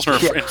Pilsner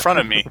in front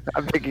of me.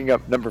 I'm picking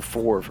up number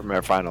 4 from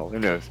our final. Who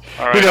knows?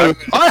 All right. Who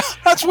knows?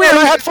 That's weird.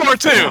 I had 4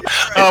 too.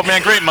 Oh,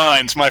 man. Great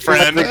minds, my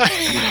friend.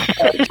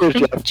 Cheers,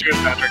 Jeff. Cheers,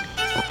 Patrick.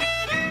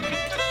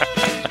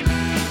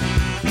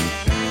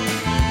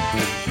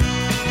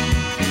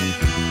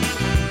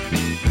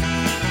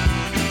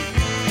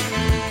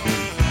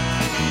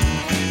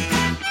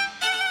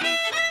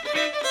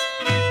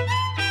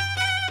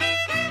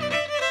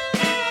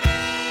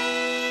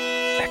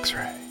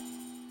 That's right.